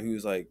somebody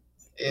who's like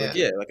Yeah.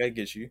 yeah, like I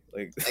get you,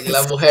 like Like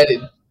level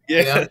headed, you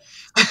yeah. know.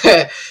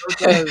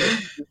 Sometimes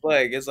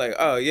it's like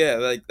oh yeah,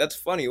 like that's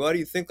funny. Why do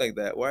you think like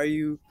that? Why are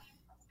you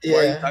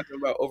Yeah. talking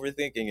about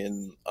overthinking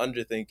and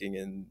underthinking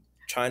and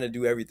trying to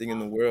do everything in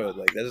the world?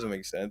 Like that doesn't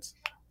make sense.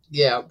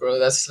 Yeah, bro.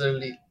 That's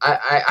literally.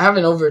 I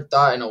haven't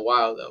overthought in a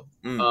while though.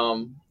 Mm,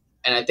 Um,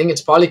 and I think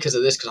it's probably because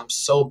of this. Because I'm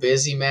so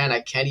busy, man.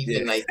 I can't yeah,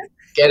 even like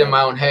get in right.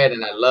 my own head,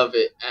 and I love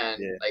it.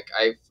 And Yeah, like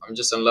I'm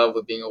just in love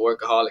with being a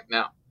workaholic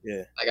now.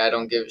 yeah, Like I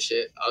don't give a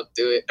shit. I'll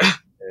do it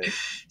yeah,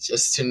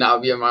 just to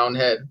not be in my own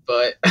head.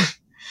 But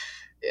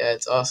yeah,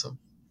 it's awesome.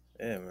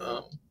 yeah, man.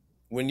 Um,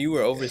 When you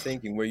were yeah.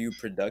 overthinking, were you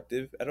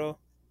productive at all?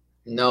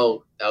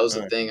 No, that was All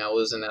the right. thing. I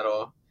wasn't at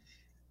all.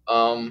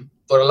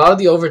 But a lot of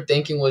the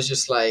overthinking was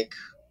just like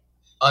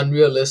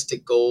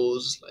unrealistic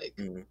goals.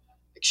 Mm, Like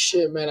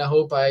shit, man. I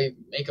hope I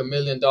make $1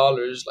 million.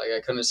 Like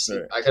I couldn't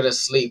sleep. right, I couldn't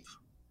sleep.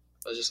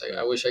 I was just like, I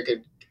right, wish I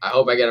could. I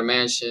hope I get a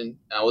mansion.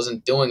 And I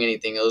wasn't doing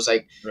anything. It was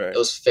like right,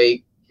 those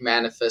fake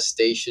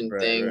manifestation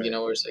right, thing, right.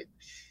 where it's like,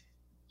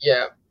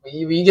 yeah,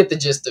 you get the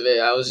gist of it.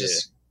 I was Yeah,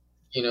 just,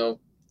 you know,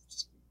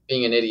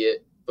 being an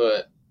idiot.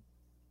 But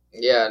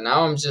yeah,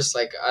 now I'm just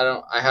like,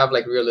 I have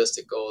like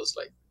realistic goals.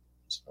 Like,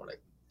 it's more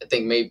like, I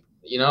think maybe,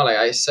 like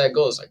I set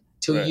goals like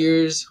two right,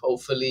 years,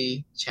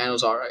 hopefully,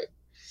 channel's all right.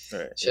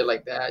 right. Shit Yeah,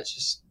 like that.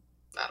 Just,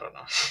 I don't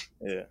know.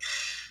 yeah,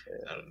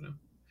 yeah. I don't know.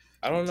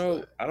 I don't know.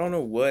 But I don't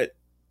know what.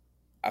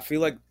 I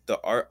feel like the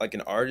art, like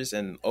an artist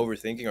and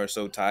overthinking, are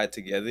so tied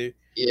together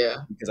yeah.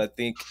 because I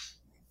think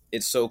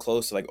it's so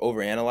close to like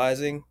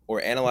overanalyzing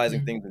or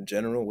analyzing Mhm. things in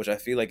general, which I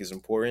feel like is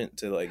important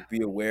to like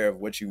be aware of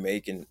what you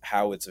make and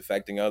how it's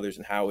affecting others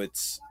and how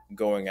it's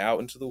going out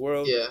into the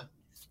world. Yeah.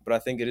 But I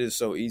think it is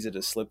so easy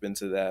to slip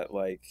into that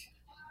like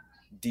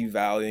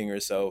devaluing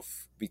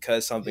yourself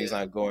because something's Yeah.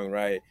 not going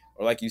right,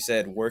 or like you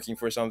said, working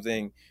for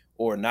something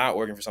or not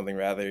working for something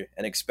rather,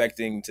 and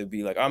expecting to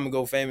be like, I'm gonna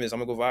go famous, I'm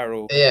gonna go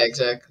viral, Yeah,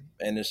 exactly.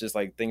 and it's just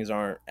like things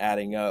aren't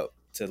adding up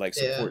to like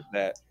Yeah.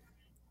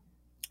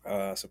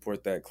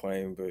 support that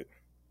claim. But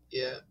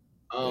Yeah.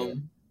 yeah,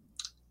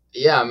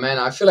 Yeah, man,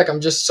 I feel like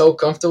I'm just so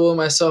comfortable with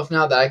myself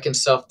now that I can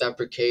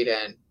self-deprecate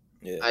and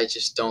yeah, I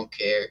just don't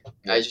care.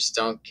 yeah, I just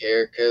don't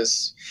care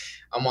because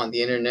I'm on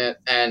the internet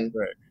and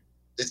right,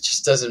 it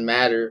just doesn't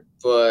matter.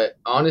 But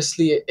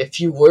honestly, if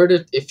you were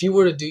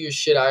to do your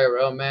shit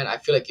IRL, man, I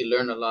feel like you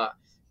learn a lot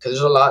because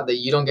there's a lot that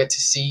you don't get to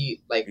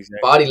see, like exactly,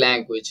 body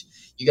language.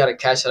 You got to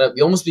catch that up.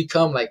 You almost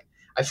become like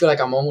I feel like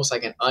I'm almost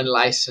like an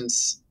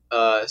unlicensed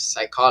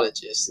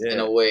psychologist in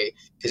yeah, a way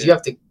because you yeah,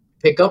 have to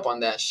pick up on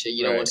that shit.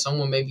 When right,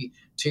 someone maybe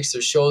tweaks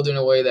their shoulder in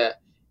a way that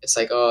it's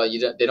like, oh,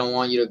 they don't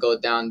want you to go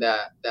down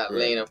that right,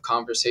 lane of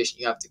conversation.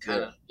 You have to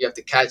yeah, you have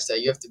to catch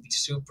that. You have to be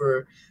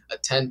super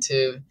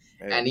attentive.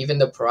 hey, And even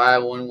the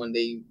Pariah one, when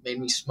they made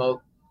me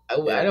smoke, I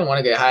yeah, didn't want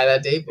to get high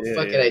that day, but yeah,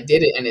 fuck it, yeah, I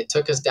did it, and it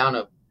took us down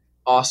a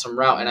awesome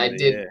route. And I yeah,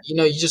 did,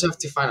 yeah, you just have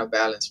to find a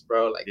balance,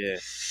 bro. Like, yeah.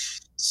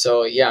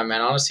 so yeah,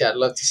 man. Honestly, I'd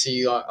love to see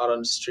you out on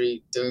the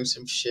street doing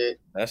some shit.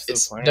 That's the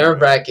It's plan, nerve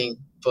man. wracking,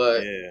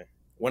 but Yeah.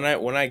 When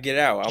I get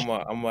out, I'm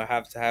gonna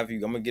have to have you.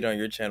 I'm gonna get on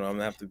your channel. I'm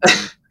gonna have to be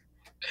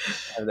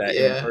have that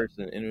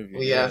in-person interview.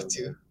 We have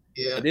to.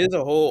 Yeah, it is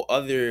a whole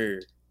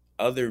other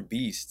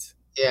beast.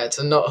 Yeah, it's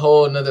a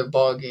whole another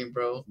ball game,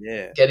 bro.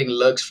 Yeah, getting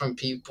looks from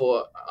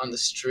people on the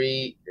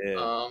street.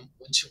 Yeah.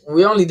 Which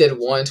we only did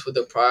once with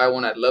the prior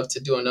one. I'd love to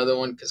do another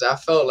one because I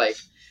felt like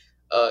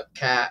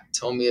Kat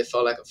told me it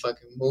felt like a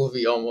fucking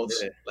movie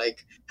almost. Yeah.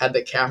 Like had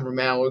the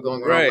cameraman, we're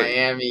going around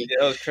Miami. Yeah,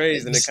 that was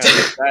crazy. And it kind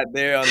of sat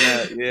there on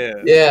that.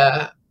 Yeah.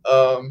 Yeah.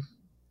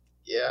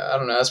 Yeah, I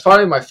don't know. It's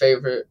probably my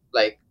favorite.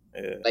 Like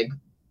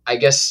I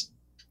guess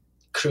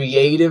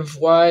creative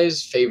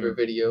wise favorite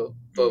video.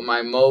 But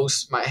my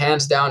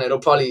hands down, it'll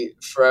probably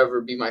forever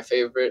be my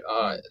favorite.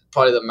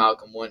 Probably the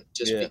Malcolm one,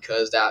 just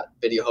because that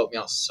video helped me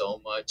out so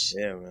much.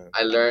 Yeah, man.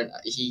 I learned.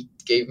 He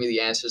gave me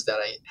the answers that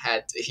I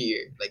had to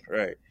hear. Like,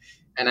 right.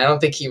 And I don't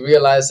think he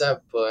realized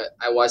that, but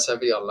I watched that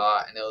video a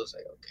lot, and it was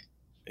like, okay.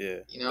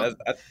 Yeah. You know.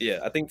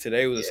 I think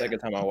today was the second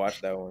time I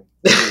watched that one.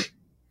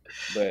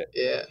 But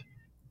yeah,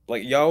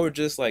 like y'all were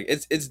just like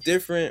it's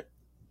different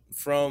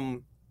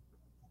from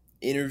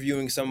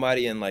interviewing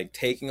somebody and like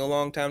taking a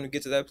long time to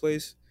get to that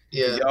place.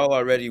 Yeah, y'all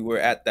already were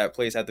at that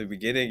place at the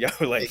beginning. Y'all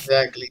were like,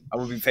 exactly. I'm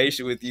gonna be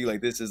patient with you. Like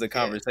this is a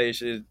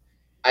conversation.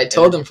 I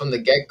told him from the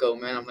get go,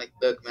 man. I'm like,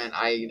 look, man,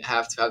 I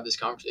have to have this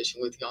conversation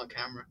with you on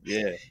camera.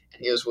 Yeah, and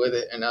he was with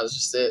it, and that was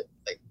just it.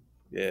 Like,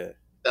 yeah,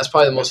 that's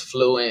probably the most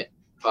fluent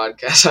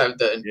podcast I've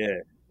done.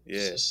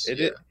 Yeah.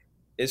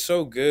 It's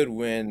so good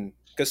when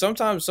because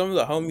sometimes some of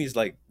the homies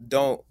like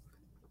don't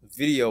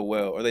video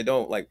well or they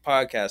don't like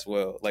podcast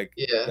well. Like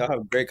they'll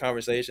have great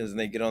conversations and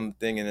they get on the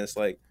thing and it's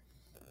like.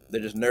 They're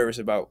just nervous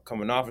about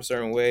coming off a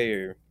certain way,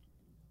 or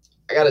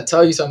I gotta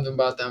tell you something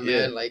about that,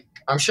 man. Yeah. Like,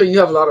 I'm sure you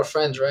have a lot of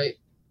friends, right?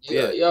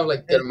 You have like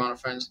a good amount of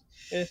friends.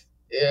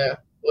 Yeah.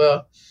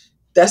 Well,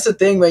 that's the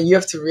thing, man. You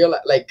have to realize,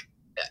 like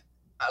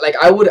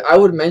I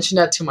would mention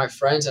that to my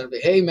friends and I'd be,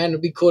 hey, man,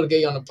 it'd be cool to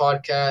get you on the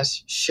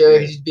podcast. Sure,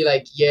 he'd be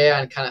like, yeah,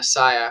 and kind of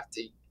sigh after.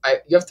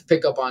 You have to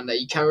pick up on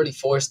that. You can't really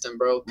force them,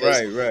 bro.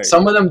 Right.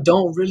 Some of them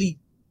don't really.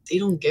 They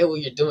don't get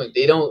what you're doing.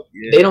 They don't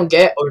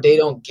get or they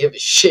don't give a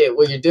shit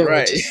what you're doing,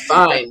 which is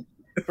fine.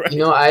 You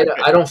know, I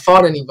don't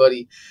fault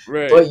anybody.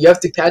 Right. But you have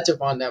to catch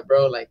up on that,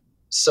 bro. Like,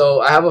 so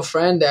I have a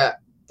friend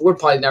that we're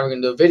probably never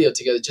gonna do a video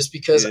together just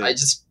because I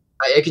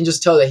can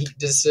just tell that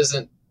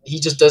he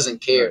just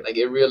doesn't care. Like,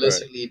 it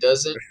realistically he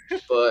doesn't.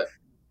 But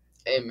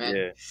hey, man.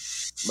 Yeah.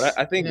 But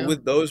I think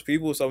with those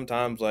people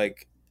sometimes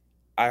like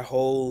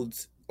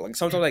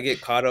sometimes I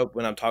get caught up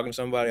when I'm talking to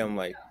somebody. I'm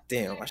like,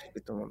 damn, I should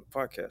get them on the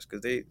podcast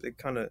because they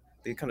kind of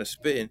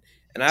spitting.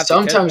 And I have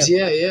sometimes,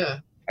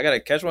 I gotta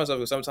catch myself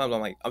because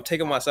sometimes I'm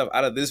taking myself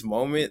out of this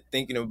moment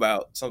thinking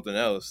about something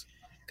else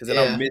because then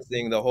I'm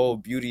missing the whole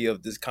beauty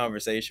of this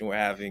conversation we're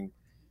having.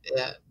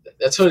 Yeah,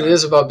 that's what it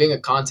is about being a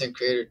content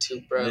creator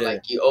too, bro. Yeah.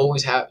 Like you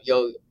always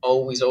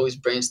always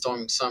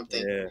brainstorming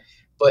something. Yeah.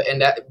 But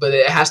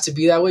it has to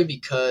be that way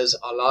because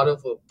a lot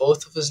of what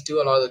both of us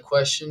do, a lot of the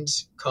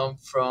questions come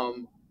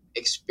from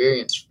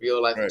experience,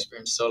 real life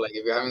experience. So like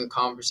if you're having a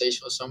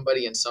conversation with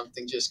somebody and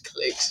something just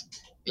clicks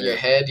in your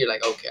head, you're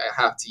like, okay, I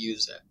have to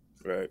use that.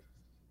 Right.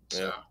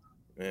 Yeah.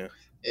 So,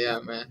 yeah,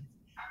 man.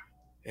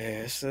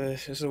 Yeah, it's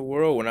a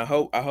whirlwind. I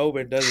hope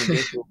it doesn't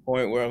get to a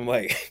point where I'm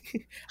like,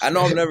 I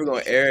know I'm never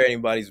gonna air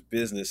anybody's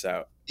business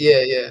out.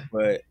 Yeah.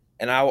 But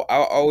I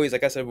always,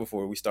 like I said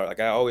before we start, like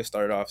I always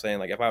started off saying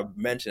like if I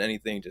mention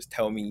anything, just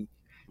tell me.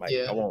 Like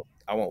I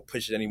won't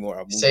push it anymore.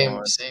 I'll move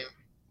on. Same.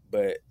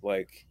 But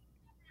like.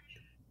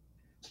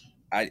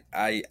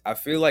 I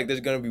feel like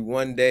there's gonna be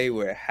one day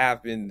where it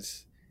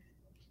happens,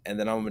 and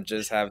then I'm gonna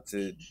just have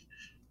to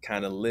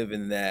kind of live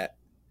in that.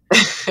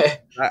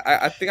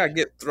 I think I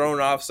get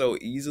thrown off so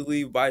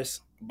easily by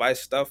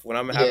stuff when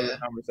I'm having a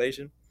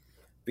conversation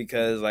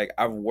because like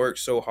I've worked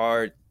so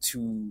hard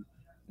to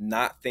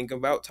not think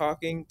about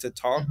talking to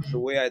talk the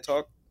way I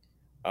talk.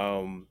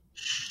 Damn,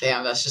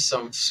 that's just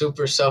some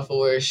super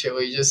self-aware shit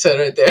what you just said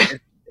right there.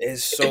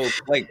 It's so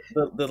like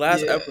the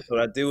last episode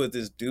I did with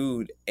this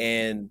dude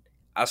and.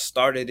 I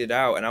started it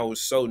out and I was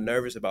so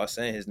nervous about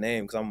saying his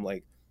name because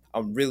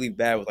I'm really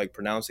bad with like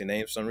pronouncing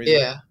names for some reason.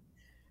 Yeah.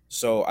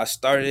 So I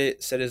started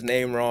it, said his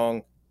name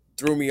wrong,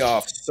 threw me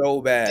off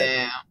so bad.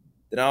 Damn.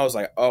 Then I was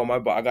like, oh my,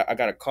 I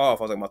got a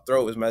cough. I was like, my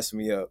throat was messing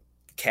me up.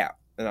 Cap.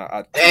 And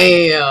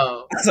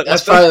damn.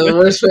 That's probably the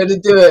worst way to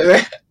do it,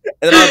 man.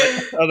 And then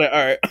I was like,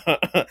 all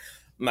right.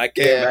 And I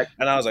came back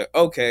and I was like,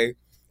 okay.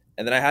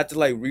 And then I had to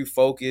like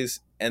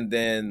refocus. And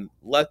then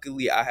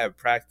luckily I had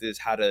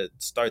practiced how to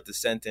start the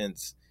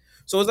sentence.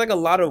 So it's like a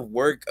lot of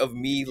work of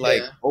me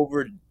like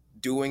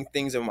overdoing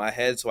things in my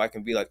head so I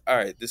can be like, all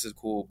right, this is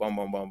cool, bum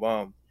bum bum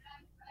bum.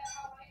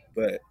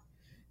 But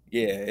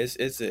yeah,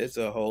 it's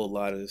a whole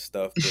lot of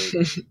stuff.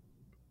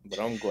 But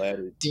I'm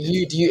glad. Do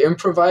you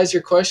improvise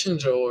your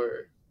questions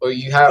or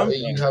you have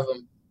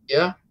them?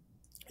 Yeah.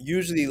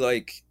 Usually,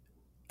 like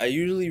I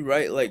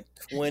write like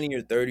 20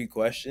 or 30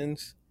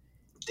 questions.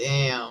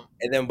 Damn.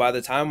 And then by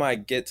the time I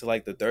get to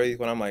like the 30th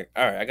one, I'm like,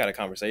 all right, I got a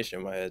conversation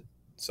in my head.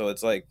 So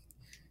it's like.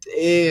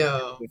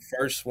 Damn. The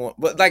first one,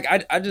 but like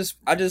I just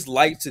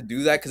like to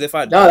do that because if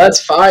I no,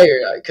 that's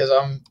fire. Because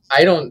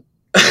I don't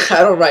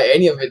I don't write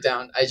any of it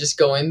down. I just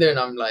go in there and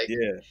I'm like,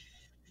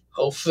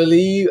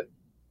 hopefully,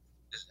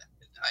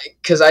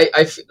 because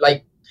I feel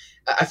like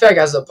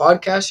as a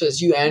podcaster,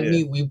 as you and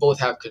me, we both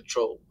have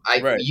control. I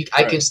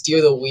can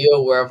steer the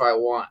wheel wherever I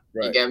want.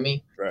 You get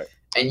me? Right.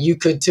 And you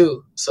could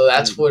too. So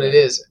that's what it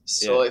is.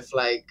 So if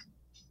like,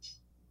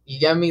 you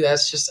get me?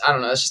 That's just, I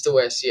don't know. That's just the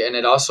way I see it. And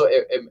it also,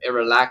 it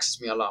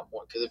relaxes me a lot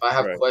more. Because if I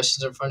have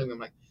questions in front of me, I'm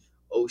like,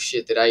 oh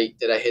shit, did I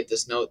hit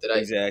this note?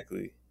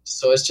 Exactly.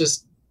 So it's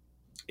just,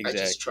 I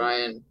just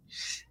try and,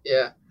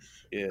 I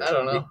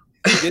don't know.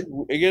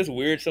 It gets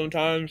weird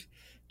sometimes.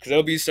 Because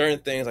there'll be certain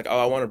things like, oh,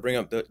 I want to bring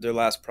up their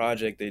last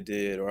project they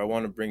did. Or I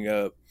want to bring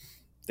up,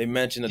 they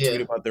mentioned a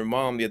tweet about their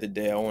mom the other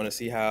day. I want to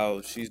see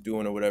how she's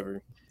doing or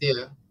whatever.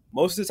 Yeah.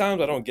 Most of the times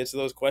I don't get to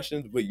those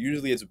questions, but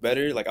usually it's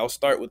better. Like I'll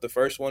start with the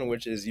first one,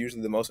 which is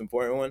usually the most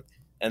important one.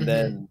 And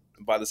then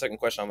by the second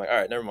question, I'm like, all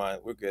right, never mind.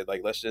 We're good.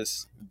 Like, let's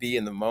just be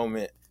in the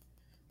moment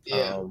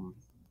and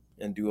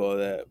do all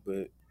that.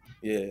 But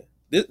yeah,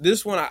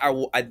 this one,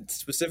 I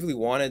specifically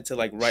wanted to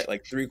like write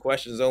like 3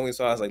 questions only.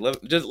 So I was like, let's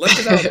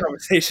just have a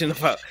conversation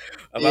about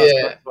stuff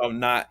if I'm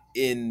not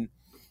in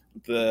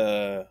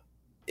the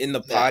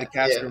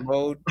podcaster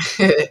mode.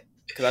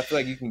 Because I feel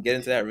like you can get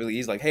into that really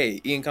easy. Like,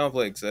 hey, Ian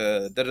Complex,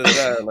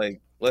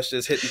 like, let's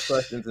just hit these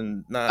questions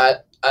and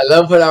not. I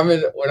love when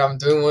I'm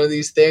doing one of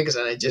these things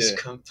and I just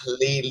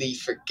completely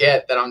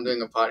forget that I'm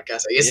doing a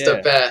podcast. Like, it's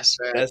the best,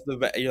 man. That's the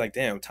best. You're like,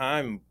 damn,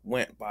 time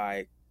went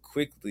by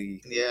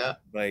quickly. Yeah.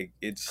 Like,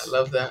 I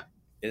love that.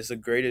 It's the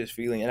greatest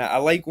feeling. And I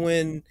like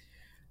when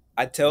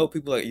I tell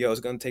people, like, yo,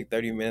 it's going to take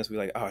 30 minutes. We're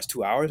like, oh, it's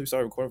 2 hours? We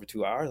started recording for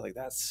 2 hours? Like,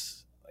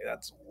 that's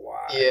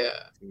wild. Yeah.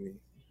 To me.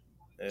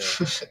 Yeah.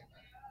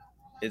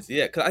 It's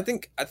because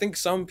I think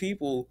some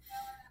people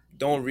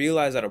don't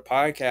realize that a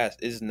podcast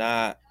is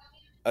not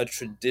a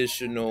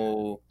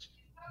traditional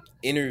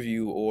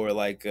interview or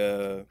like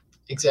a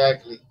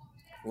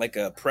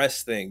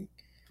press thing,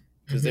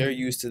 because they're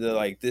used to the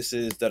like, this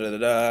is da da da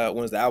da,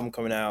 when's the album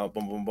coming out,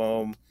 boom boom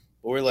boom.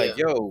 But we're like,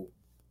 yo,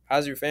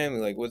 how's your family?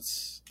 Like,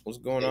 what's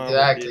going on?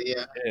 Exactly.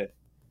 Yeah.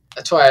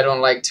 That's why I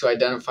don't like to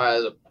identify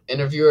as an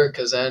interviewer,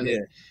 because then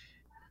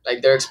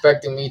like they're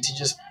expecting me to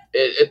just.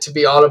 It to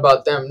be all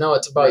about them. No,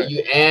 it's about you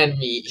and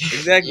me.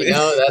 Exactly. You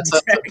know, that's how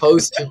it's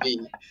supposed to be.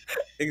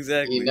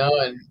 Exactly. You know,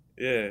 and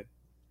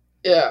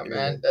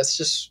man, that's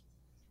just,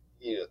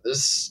 you know,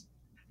 this,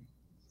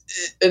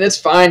 and it's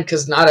fine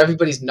because not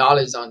everybody's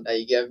knowledge on that.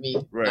 You get me?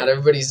 Right. Not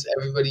everybody.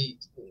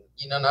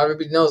 You know, not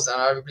everybody knows that.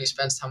 Not everybody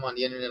spends time on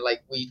the internet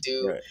like we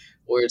do,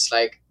 where it's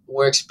like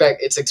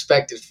it's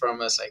expected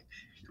from us. Like,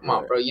 come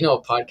on, bro. You know,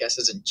 a podcast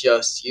isn't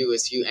just you.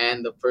 It's you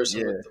and the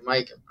person with the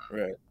mic.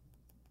 Right.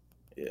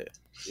 Yeah.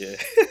 Yeah.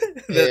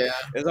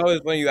 It's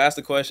always funny. You ask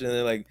the question and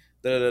they're like,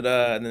 da da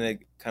da, and then they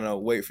kind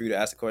of wait for you to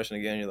ask the question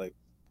again. You're like,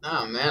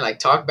 nah, man, like,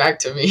 talk back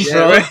to me,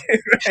 bro. Right.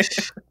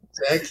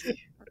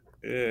 Exactly.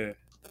 Yeah,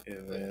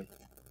 man.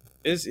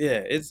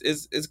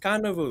 It's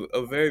kind of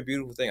a very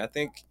beautiful thing. I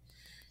think.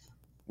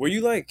 Were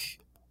you like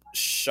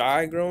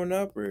shy growing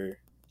up, or?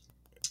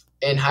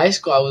 In high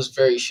school, I was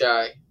very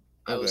shy.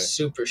 I was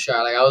super shy.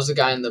 Like, I was the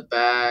guy in the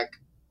back.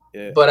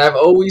 Yeah. But I've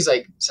always,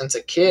 like, since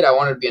a kid, I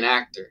wanted to be an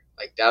actor.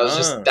 Like, that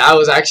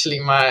was actually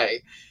my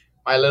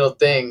little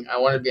thing. I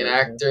wanted to be an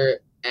actor.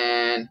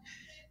 And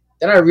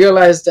then I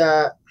realized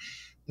that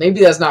maybe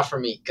that's not for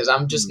me, because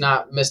I'm just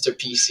not Mr.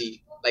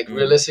 PC. Like,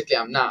 realistically,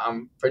 I'm not.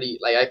 I'm pretty,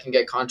 like, I can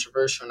get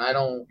controversial, and I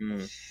don't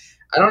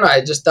know.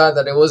 I just thought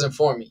that it wasn't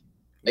for me.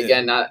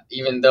 Again, not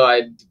even though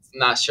I'm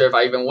not sure if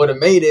I even would have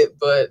made it,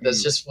 but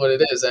that's just what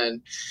it is.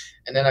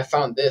 And then I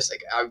found this.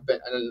 Like,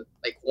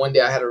 one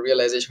day I had a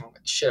realization. I'm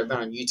like, shit, I've been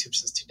on YouTube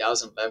since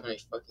 2011. Are you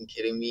fucking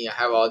kidding me? I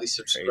have all these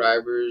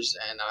subscribers,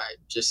 and I'm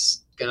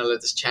just gonna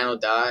let this channel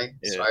die.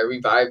 Yeah. So I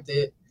revived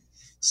it.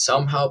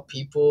 Somehow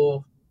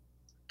people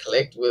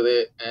clicked with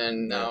it,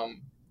 and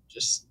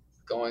just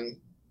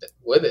going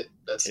with it.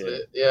 That's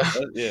it. Yeah.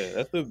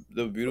 That's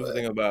the beautiful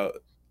thing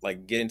about,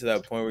 like, getting to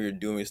that point where you're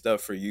doing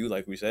stuff for you,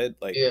 like we said.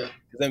 Like,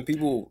 then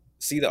people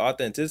see the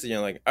authenticity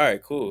and like, all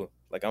right, cool.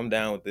 Like, I'm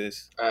down with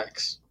this.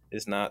 Facts.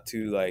 It's not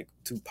too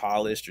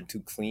polished or too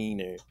clean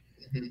or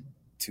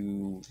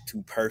too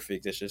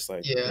perfect. It's just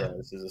like,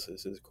 this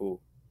is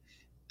cool.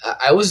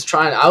 I was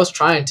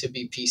trying to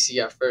be PC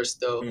at first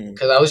though,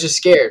 because I was just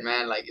scared,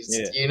 man. Like,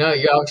 you know,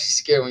 you're obviously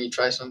scared when you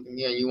try something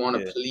new and you want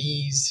to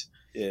please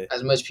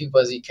as much people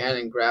as you can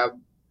and grab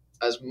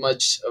as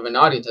much of an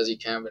audience as you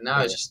can. But now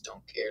I just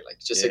don't care. Like,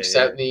 just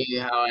accept me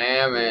how I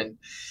am, and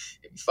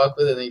if you fuck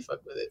with it, then you fuck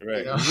with it. Right.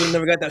 You know? You would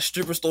never got that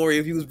stripper story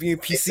if he was being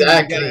PC.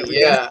 Exactly.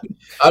 Yeah.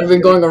 I'd have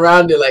been going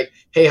around it like,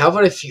 hey, how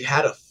about if you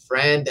had a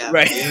friend that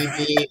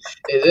maybe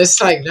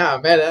it's like, nah,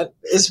 man,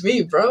 it's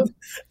me, bro.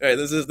 Right.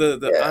 This is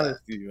the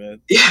honesty,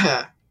 man.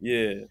 Yeah.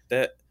 Yeah.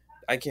 That,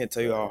 I can't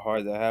tell you how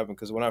hard that happened,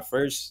 because when I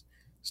first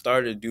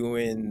started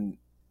doing,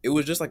 it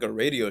was just like a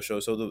radio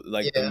show. So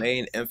the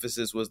main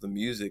emphasis was the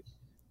music.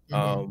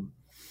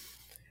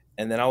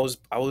 And then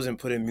I wasn't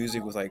putting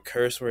music with like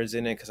curse words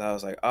in it, because I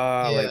was like,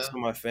 like, some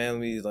of my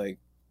family's like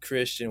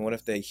Christian. What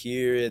if they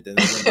hear it? And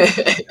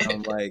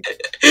I'm like,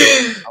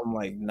 I'm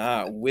like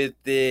not with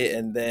it.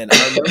 And then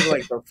I remember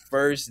like the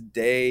first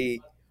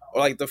day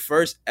or like the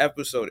first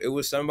episode, it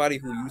was somebody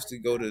who used to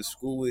go to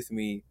school with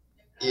me.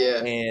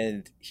 Yeah.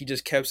 And he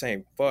just kept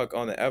saying fuck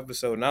on the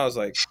episode. And I was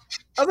like,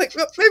 well,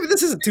 maybe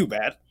this isn't too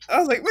bad. I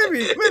was like,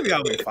 maybe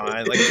I'll be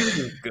fine. Like, this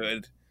is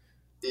good.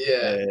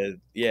 Yeah. And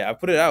yeah, I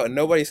put it out and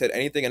nobody said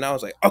anything. And I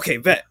was like, okay,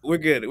 bet. We're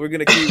good. We're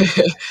going to keep.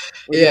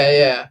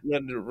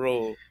 Letting it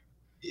roll.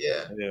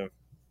 Yeah. Yeah.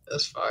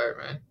 That's fire,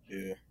 man.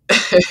 Yeah.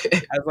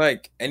 Has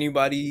like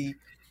anybody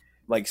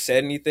like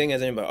said anything?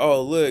 As anybody,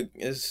 oh, look,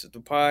 it's the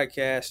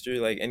podcaster,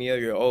 like any of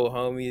your old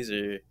homies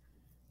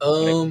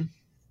or.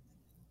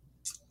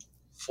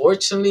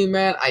 Fortunately,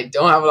 man, I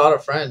don't have a lot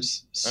of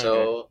friends.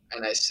 So,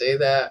 and I say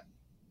that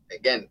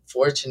again,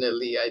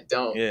 fortunately, I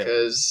don't.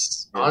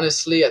 Because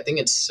honestly, I think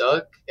it'd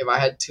suck if I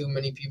had too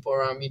many people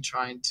around me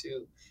trying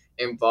to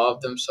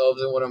involve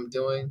themselves in what I'm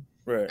doing.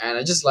 Right. And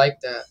I just like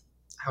that.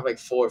 I have like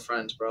 4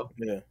 friends, bro.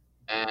 Yeah.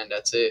 And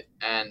that's it.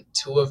 And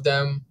 2 of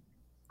them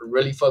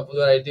really fuck with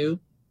what I do.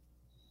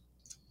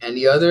 And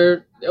the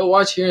other, they'll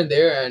watch here and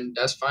there, and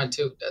that's fine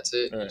too. That's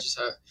it. Right. I just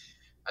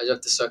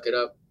have to suck it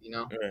up, you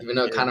know, right. even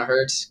though it kind of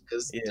hurts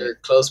because they're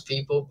close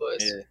people.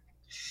 But hey,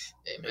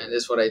 man,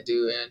 this is what I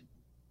do, and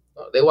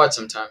they watch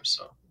sometimes.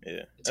 So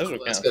that's cool.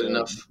 what counts. That's good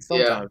enough.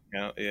 Sometimes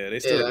count. Yeah, they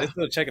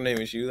still checking in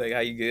with you, like how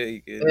you good,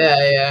 you good.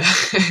 Yeah.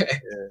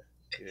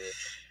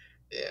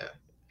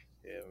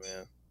 Yeah,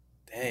 man.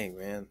 Dang,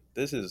 man,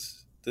 this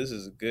is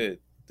good.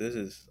 This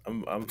is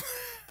I'm I'm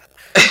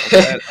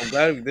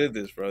glad we did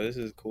this, bro. This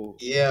is cool.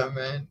 Yeah,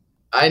 man.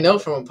 I know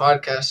from a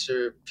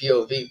podcaster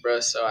POV, bro.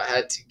 So I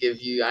had to give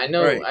you. I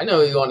know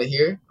you want to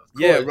hear.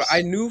 Yeah, bro.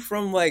 I knew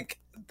from like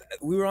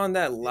we were on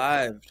that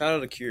live. Shout out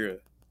to Kira.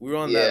 We were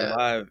on that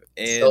live,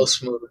 and so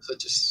smooth,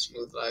 such a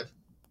smooth live.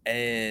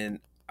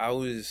 And I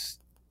was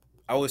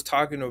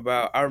talking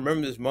about. I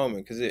remember this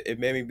moment because it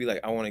made me be like,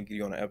 I want to get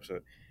you on an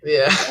episode.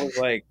 Yeah, I was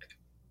like,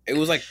 it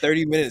was like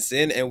 30 minutes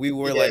in, and we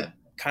were like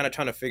kind of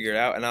trying to figure it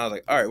out. And I was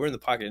like, all right, we're in the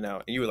pocket now.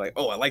 And you were like,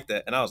 oh, I like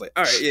that. And I was like,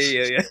 all right,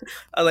 yeah.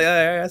 I was like, all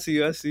right, I see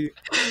you.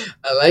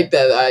 I like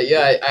that.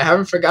 I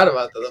haven't forgot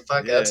about the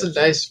pocket. That's a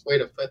nice way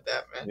to put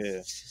that, man.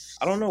 Yeah,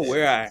 I don't know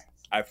where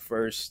I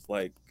first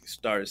like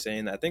started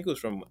saying that. I think it was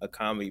from a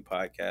comedy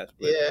podcast.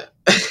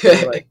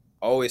 But like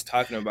always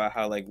talking about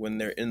how like when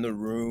they're in the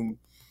room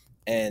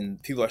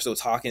and people are still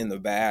talking in the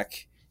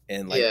back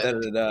and like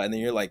and then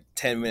you're like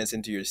 10 minutes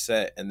into your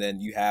set and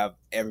then you have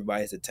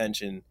everybody's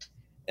attention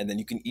and then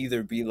you can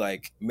either be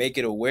like make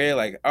it aware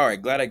like, all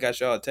right, glad I got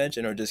y'all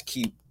attention, or just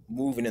keep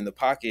moving in the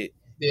pocket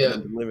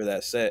and deliver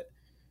that set.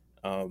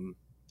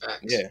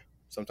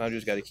 Sometimes you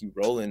just got to keep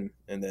rolling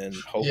and then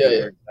hope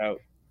it works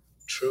out.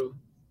 True.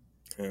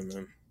 Yeah,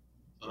 man.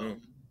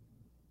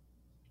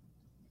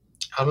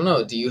 I don't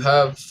know. Do you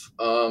have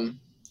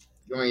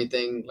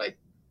anything like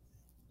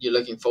you're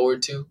looking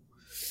forward to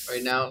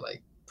right now,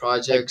 like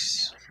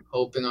projects,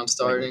 hoping on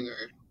starting,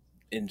 or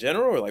in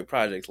general, or like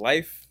projects,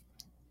 life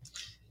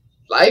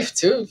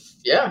too?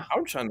 Yeah,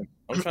 I'm trying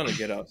to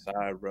get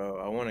outside, bro.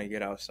 I want to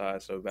get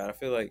outside so bad. I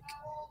feel like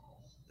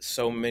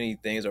so many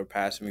things are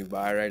passing me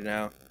by right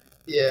now.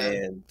 Yeah,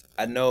 and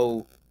I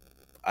know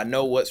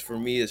what's for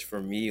me is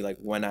for me, like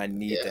when I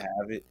need to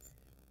have it.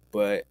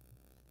 But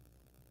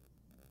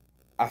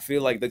I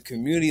feel like the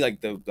community,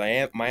 like the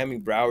Miami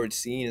Broward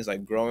scene, is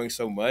like growing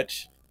so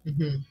much,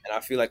 and I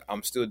feel like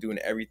I'm still doing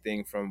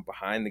everything from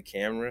behind the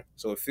camera.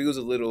 So it feels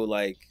a little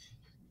like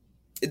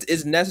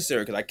it's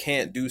necessary because I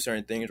can't do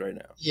certain things right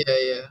now.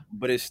 Yeah.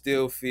 But it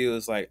still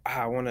feels like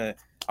I want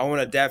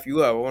to dap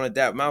you up. I want to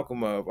dap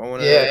Malcolm up. I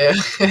want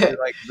to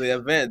like the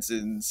events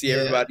and see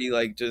everybody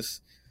like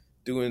just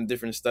doing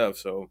different stuff.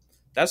 So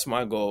that's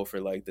my goal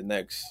for like the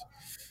next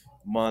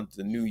month,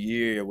 the new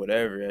year, or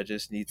whatever. I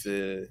just need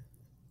to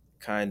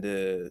kind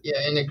of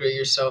integrate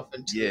yourself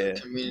into the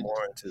community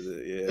more into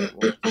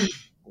the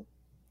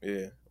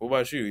What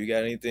about you? You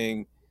got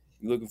anything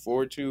you looking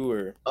forward to,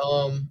 or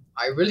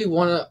I really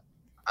want to.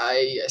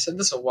 I said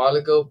this a while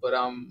ago, but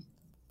I'm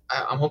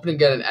hoping to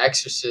get an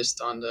exorcist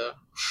on the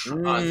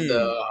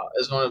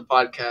as one of the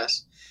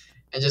podcasts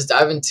and just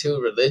dive into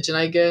religion,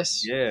 I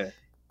guess. Yeah.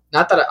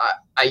 Not that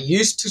I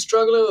used to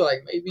struggle,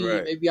 like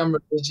maybe I'm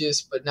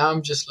religious, but now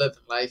I'm just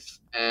living life,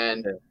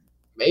 and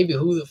maybe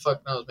who the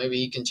fuck knows? Maybe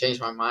he can change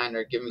my mind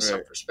or give me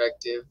some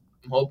perspective.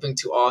 I'm hoping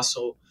to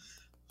also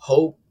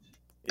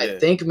I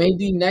think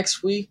maybe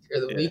next week or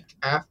the week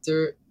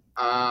after,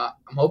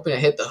 I'm hoping to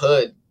hit the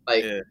hood,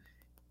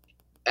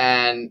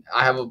 and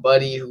I have a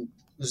buddy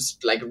who's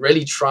like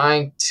really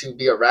trying to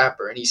be a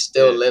rapper, and he's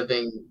still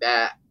living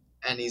that.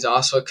 And he's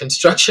also a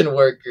construction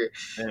worker.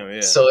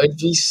 So it'd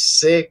be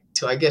sick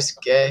to, I guess,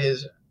 get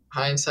his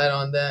hindsight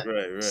on that.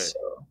 Right.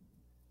 So,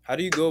 how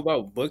do you go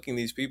about booking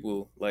these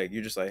people? Like,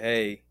 you're just like,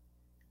 hey.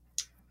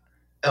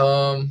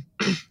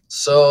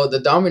 So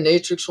the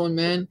dominatrix one,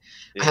 man,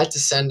 I had to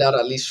send out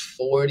at least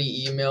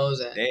 40 emails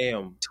and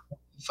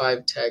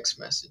 25 text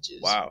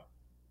messages. Wow.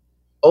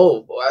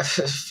 Oh,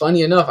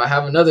 funny enough, I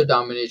have another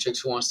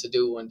dominatrix who wants to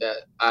do one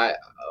that I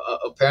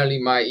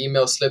apparently my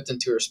email slipped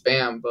into her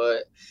spam,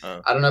 but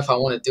I don't know if I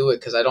want to do it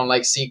because I don't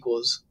like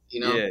sequels.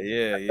 You know,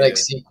 Yeah. I feel like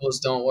sequels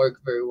don't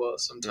work very well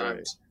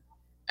sometimes,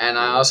 and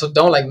I Yeah. also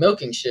don't like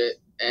milking shit,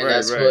 and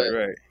that's what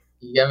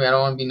you get me. I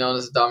don't want to be known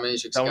as a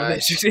dominatrix guy.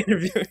 Dominatrix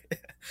interview,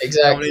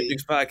 exactly.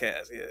 Dominatrix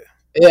podcast,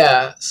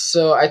 Yeah,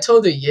 so I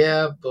told her,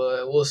 yeah,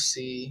 but we'll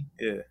see.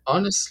 Yeah.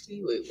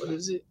 Honestly, wait, what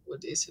is it?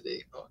 What day is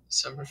today? Oh,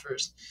 December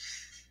 1st.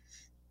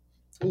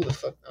 Who the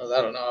fuck knows?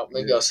 I don't know.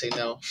 Maybe I'll say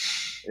no.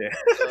 Yeah.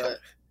 But,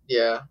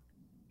 yeah.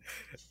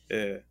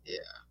 Yeah.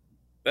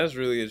 That's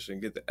really interesting.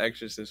 Get The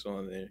Exorcist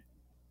on there.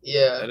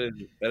 Yeah.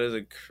 That is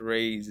a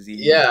crazy.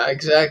 Yeah,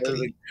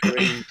 exactly. That is a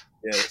crazy.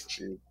 Yes,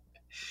 dude.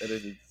 That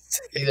is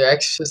either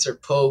Exorcist or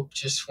Pope,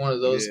 just one of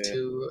those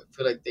two. I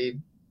feel like they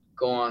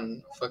go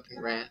on a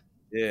fucking rant.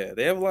 Yeah,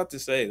 they have a lot to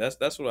say.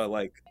 That's what I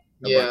like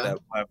about that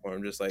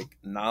platform. Just like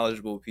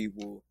knowledgeable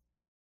people.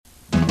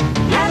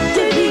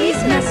 After these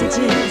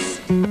messages,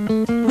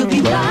 we'll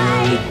be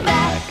right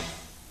back.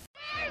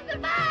 Where's the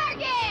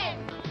bargain?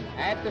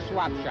 At the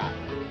swap shop.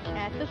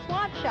 At the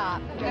swap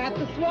shop. At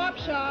the swap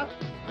shop.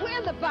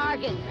 Where's the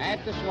bargain?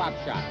 At the swap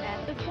shop.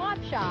 At the swap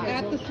shop.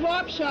 At the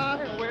swap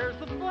shop. And where's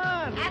the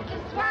fun? At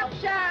the swap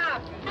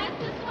shop. At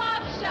the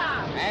swap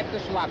shop. At the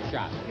swap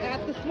shop.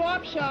 At the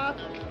swap shop.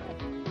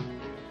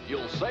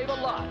 You'll save a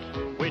lot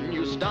when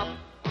you stop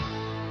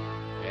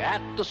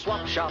at the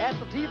swap shop. At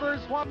the T-Bird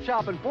Swap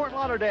Shop in Fort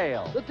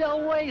Lauderdale, the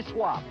Delray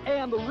Swap,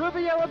 and the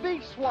Riviera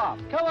Beach Swap.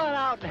 Come on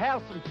out and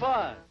have some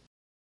fun.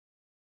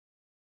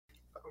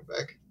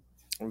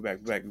 We're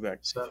back.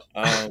 So,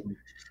 I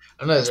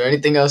don't know. Is there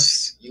anything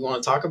else you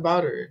want to talk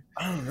about, or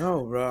I don't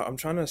know, bro. I'm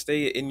trying to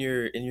stay in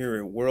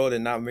your world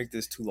and not make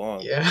this too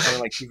long. Yeah, I'm trying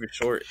to like keep it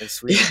short and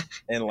sweet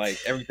and like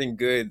everything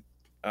good.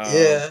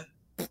 Yeah.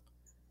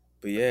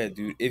 But yeah,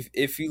 dude.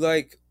 If you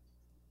like,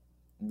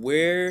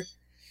 where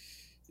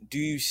do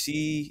you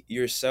see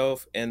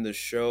yourself and the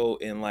show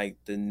in like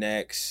the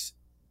next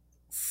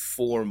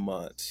 4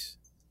 months?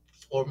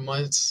 4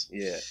 months.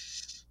 Yeah.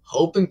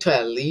 Hoping to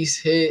at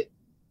least hit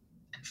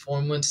in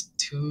 4 months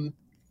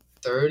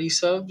 230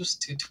 subs,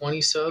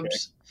 220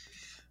 subs.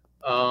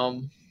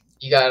 Okay.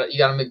 You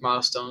gotta make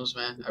milestones,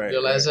 man. I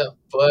realize that,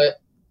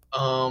 but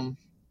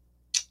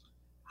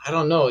I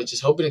don't know.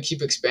 Just hoping to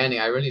keep expanding.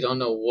 I really don't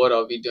know what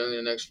I'll be doing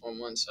in the next 4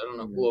 months. I don't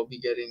know who I'll be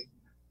getting.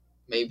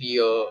 Maybe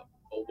a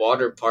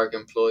water park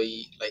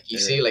employee, like you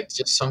see, like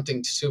just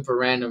something super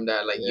random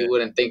that like you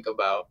wouldn't think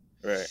about.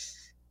 Right.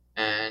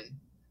 And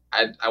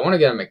I want to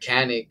get a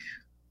mechanic.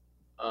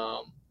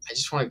 I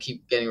just want to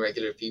keep getting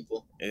regular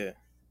people. Yeah.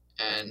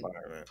 And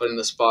putting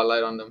the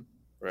spotlight on them.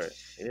 Right.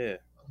 Yeah.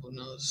 Who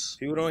knows?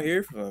 People don't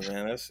hear from them,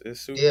 man.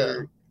 It's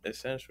super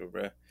essential,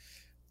 bro.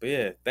 But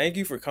yeah, thank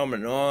you for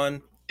coming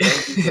on.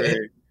 Thank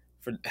you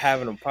for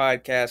having a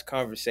podcast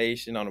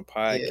conversation on a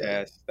podcast.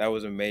 Yeah. That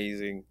was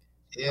amazing.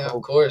 Yeah,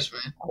 of course,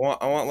 man.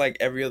 I want like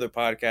every other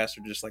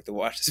podcaster just like to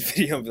watch this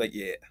video and be like,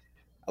 yeah,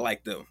 I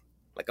like them.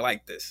 Like I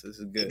like this. This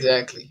is good.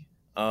 Exactly.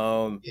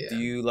 Do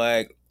you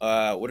like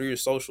what are your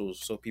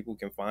socials so people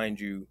can find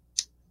you?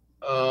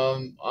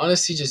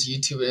 Honestly, just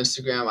YouTube and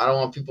Instagram. I don't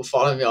want people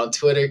following me on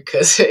Twitter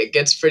because it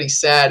gets pretty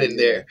sad in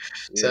there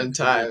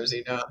sometimes,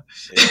 you know.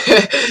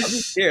 I'd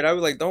be scared. I'd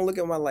be like, don't look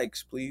at my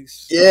likes,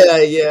 please.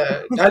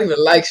 Yeah. Not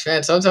even likes,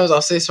 man. Sometimes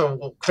I'll say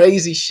some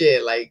crazy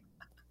shit, like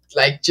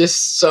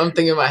just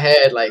something in my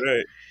head, like,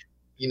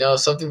 you know,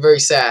 something very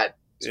sad.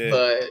 Yeah.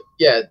 But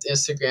yeah,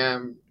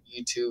 Instagram,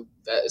 YouTube,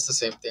 it's the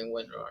same thing,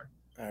 WinRAR.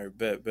 All right,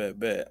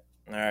 bet.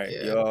 All right,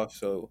 y'all.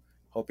 So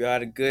hope y'all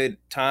had a good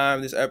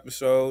time this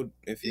episode.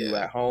 If you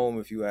at home,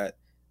 if you at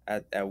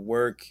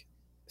work,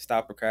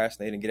 stop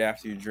procrastinating, get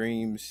after your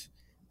dreams.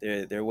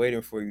 They're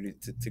waiting for you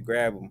to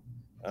grab them.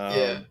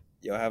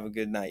 Y'all have a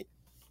good night.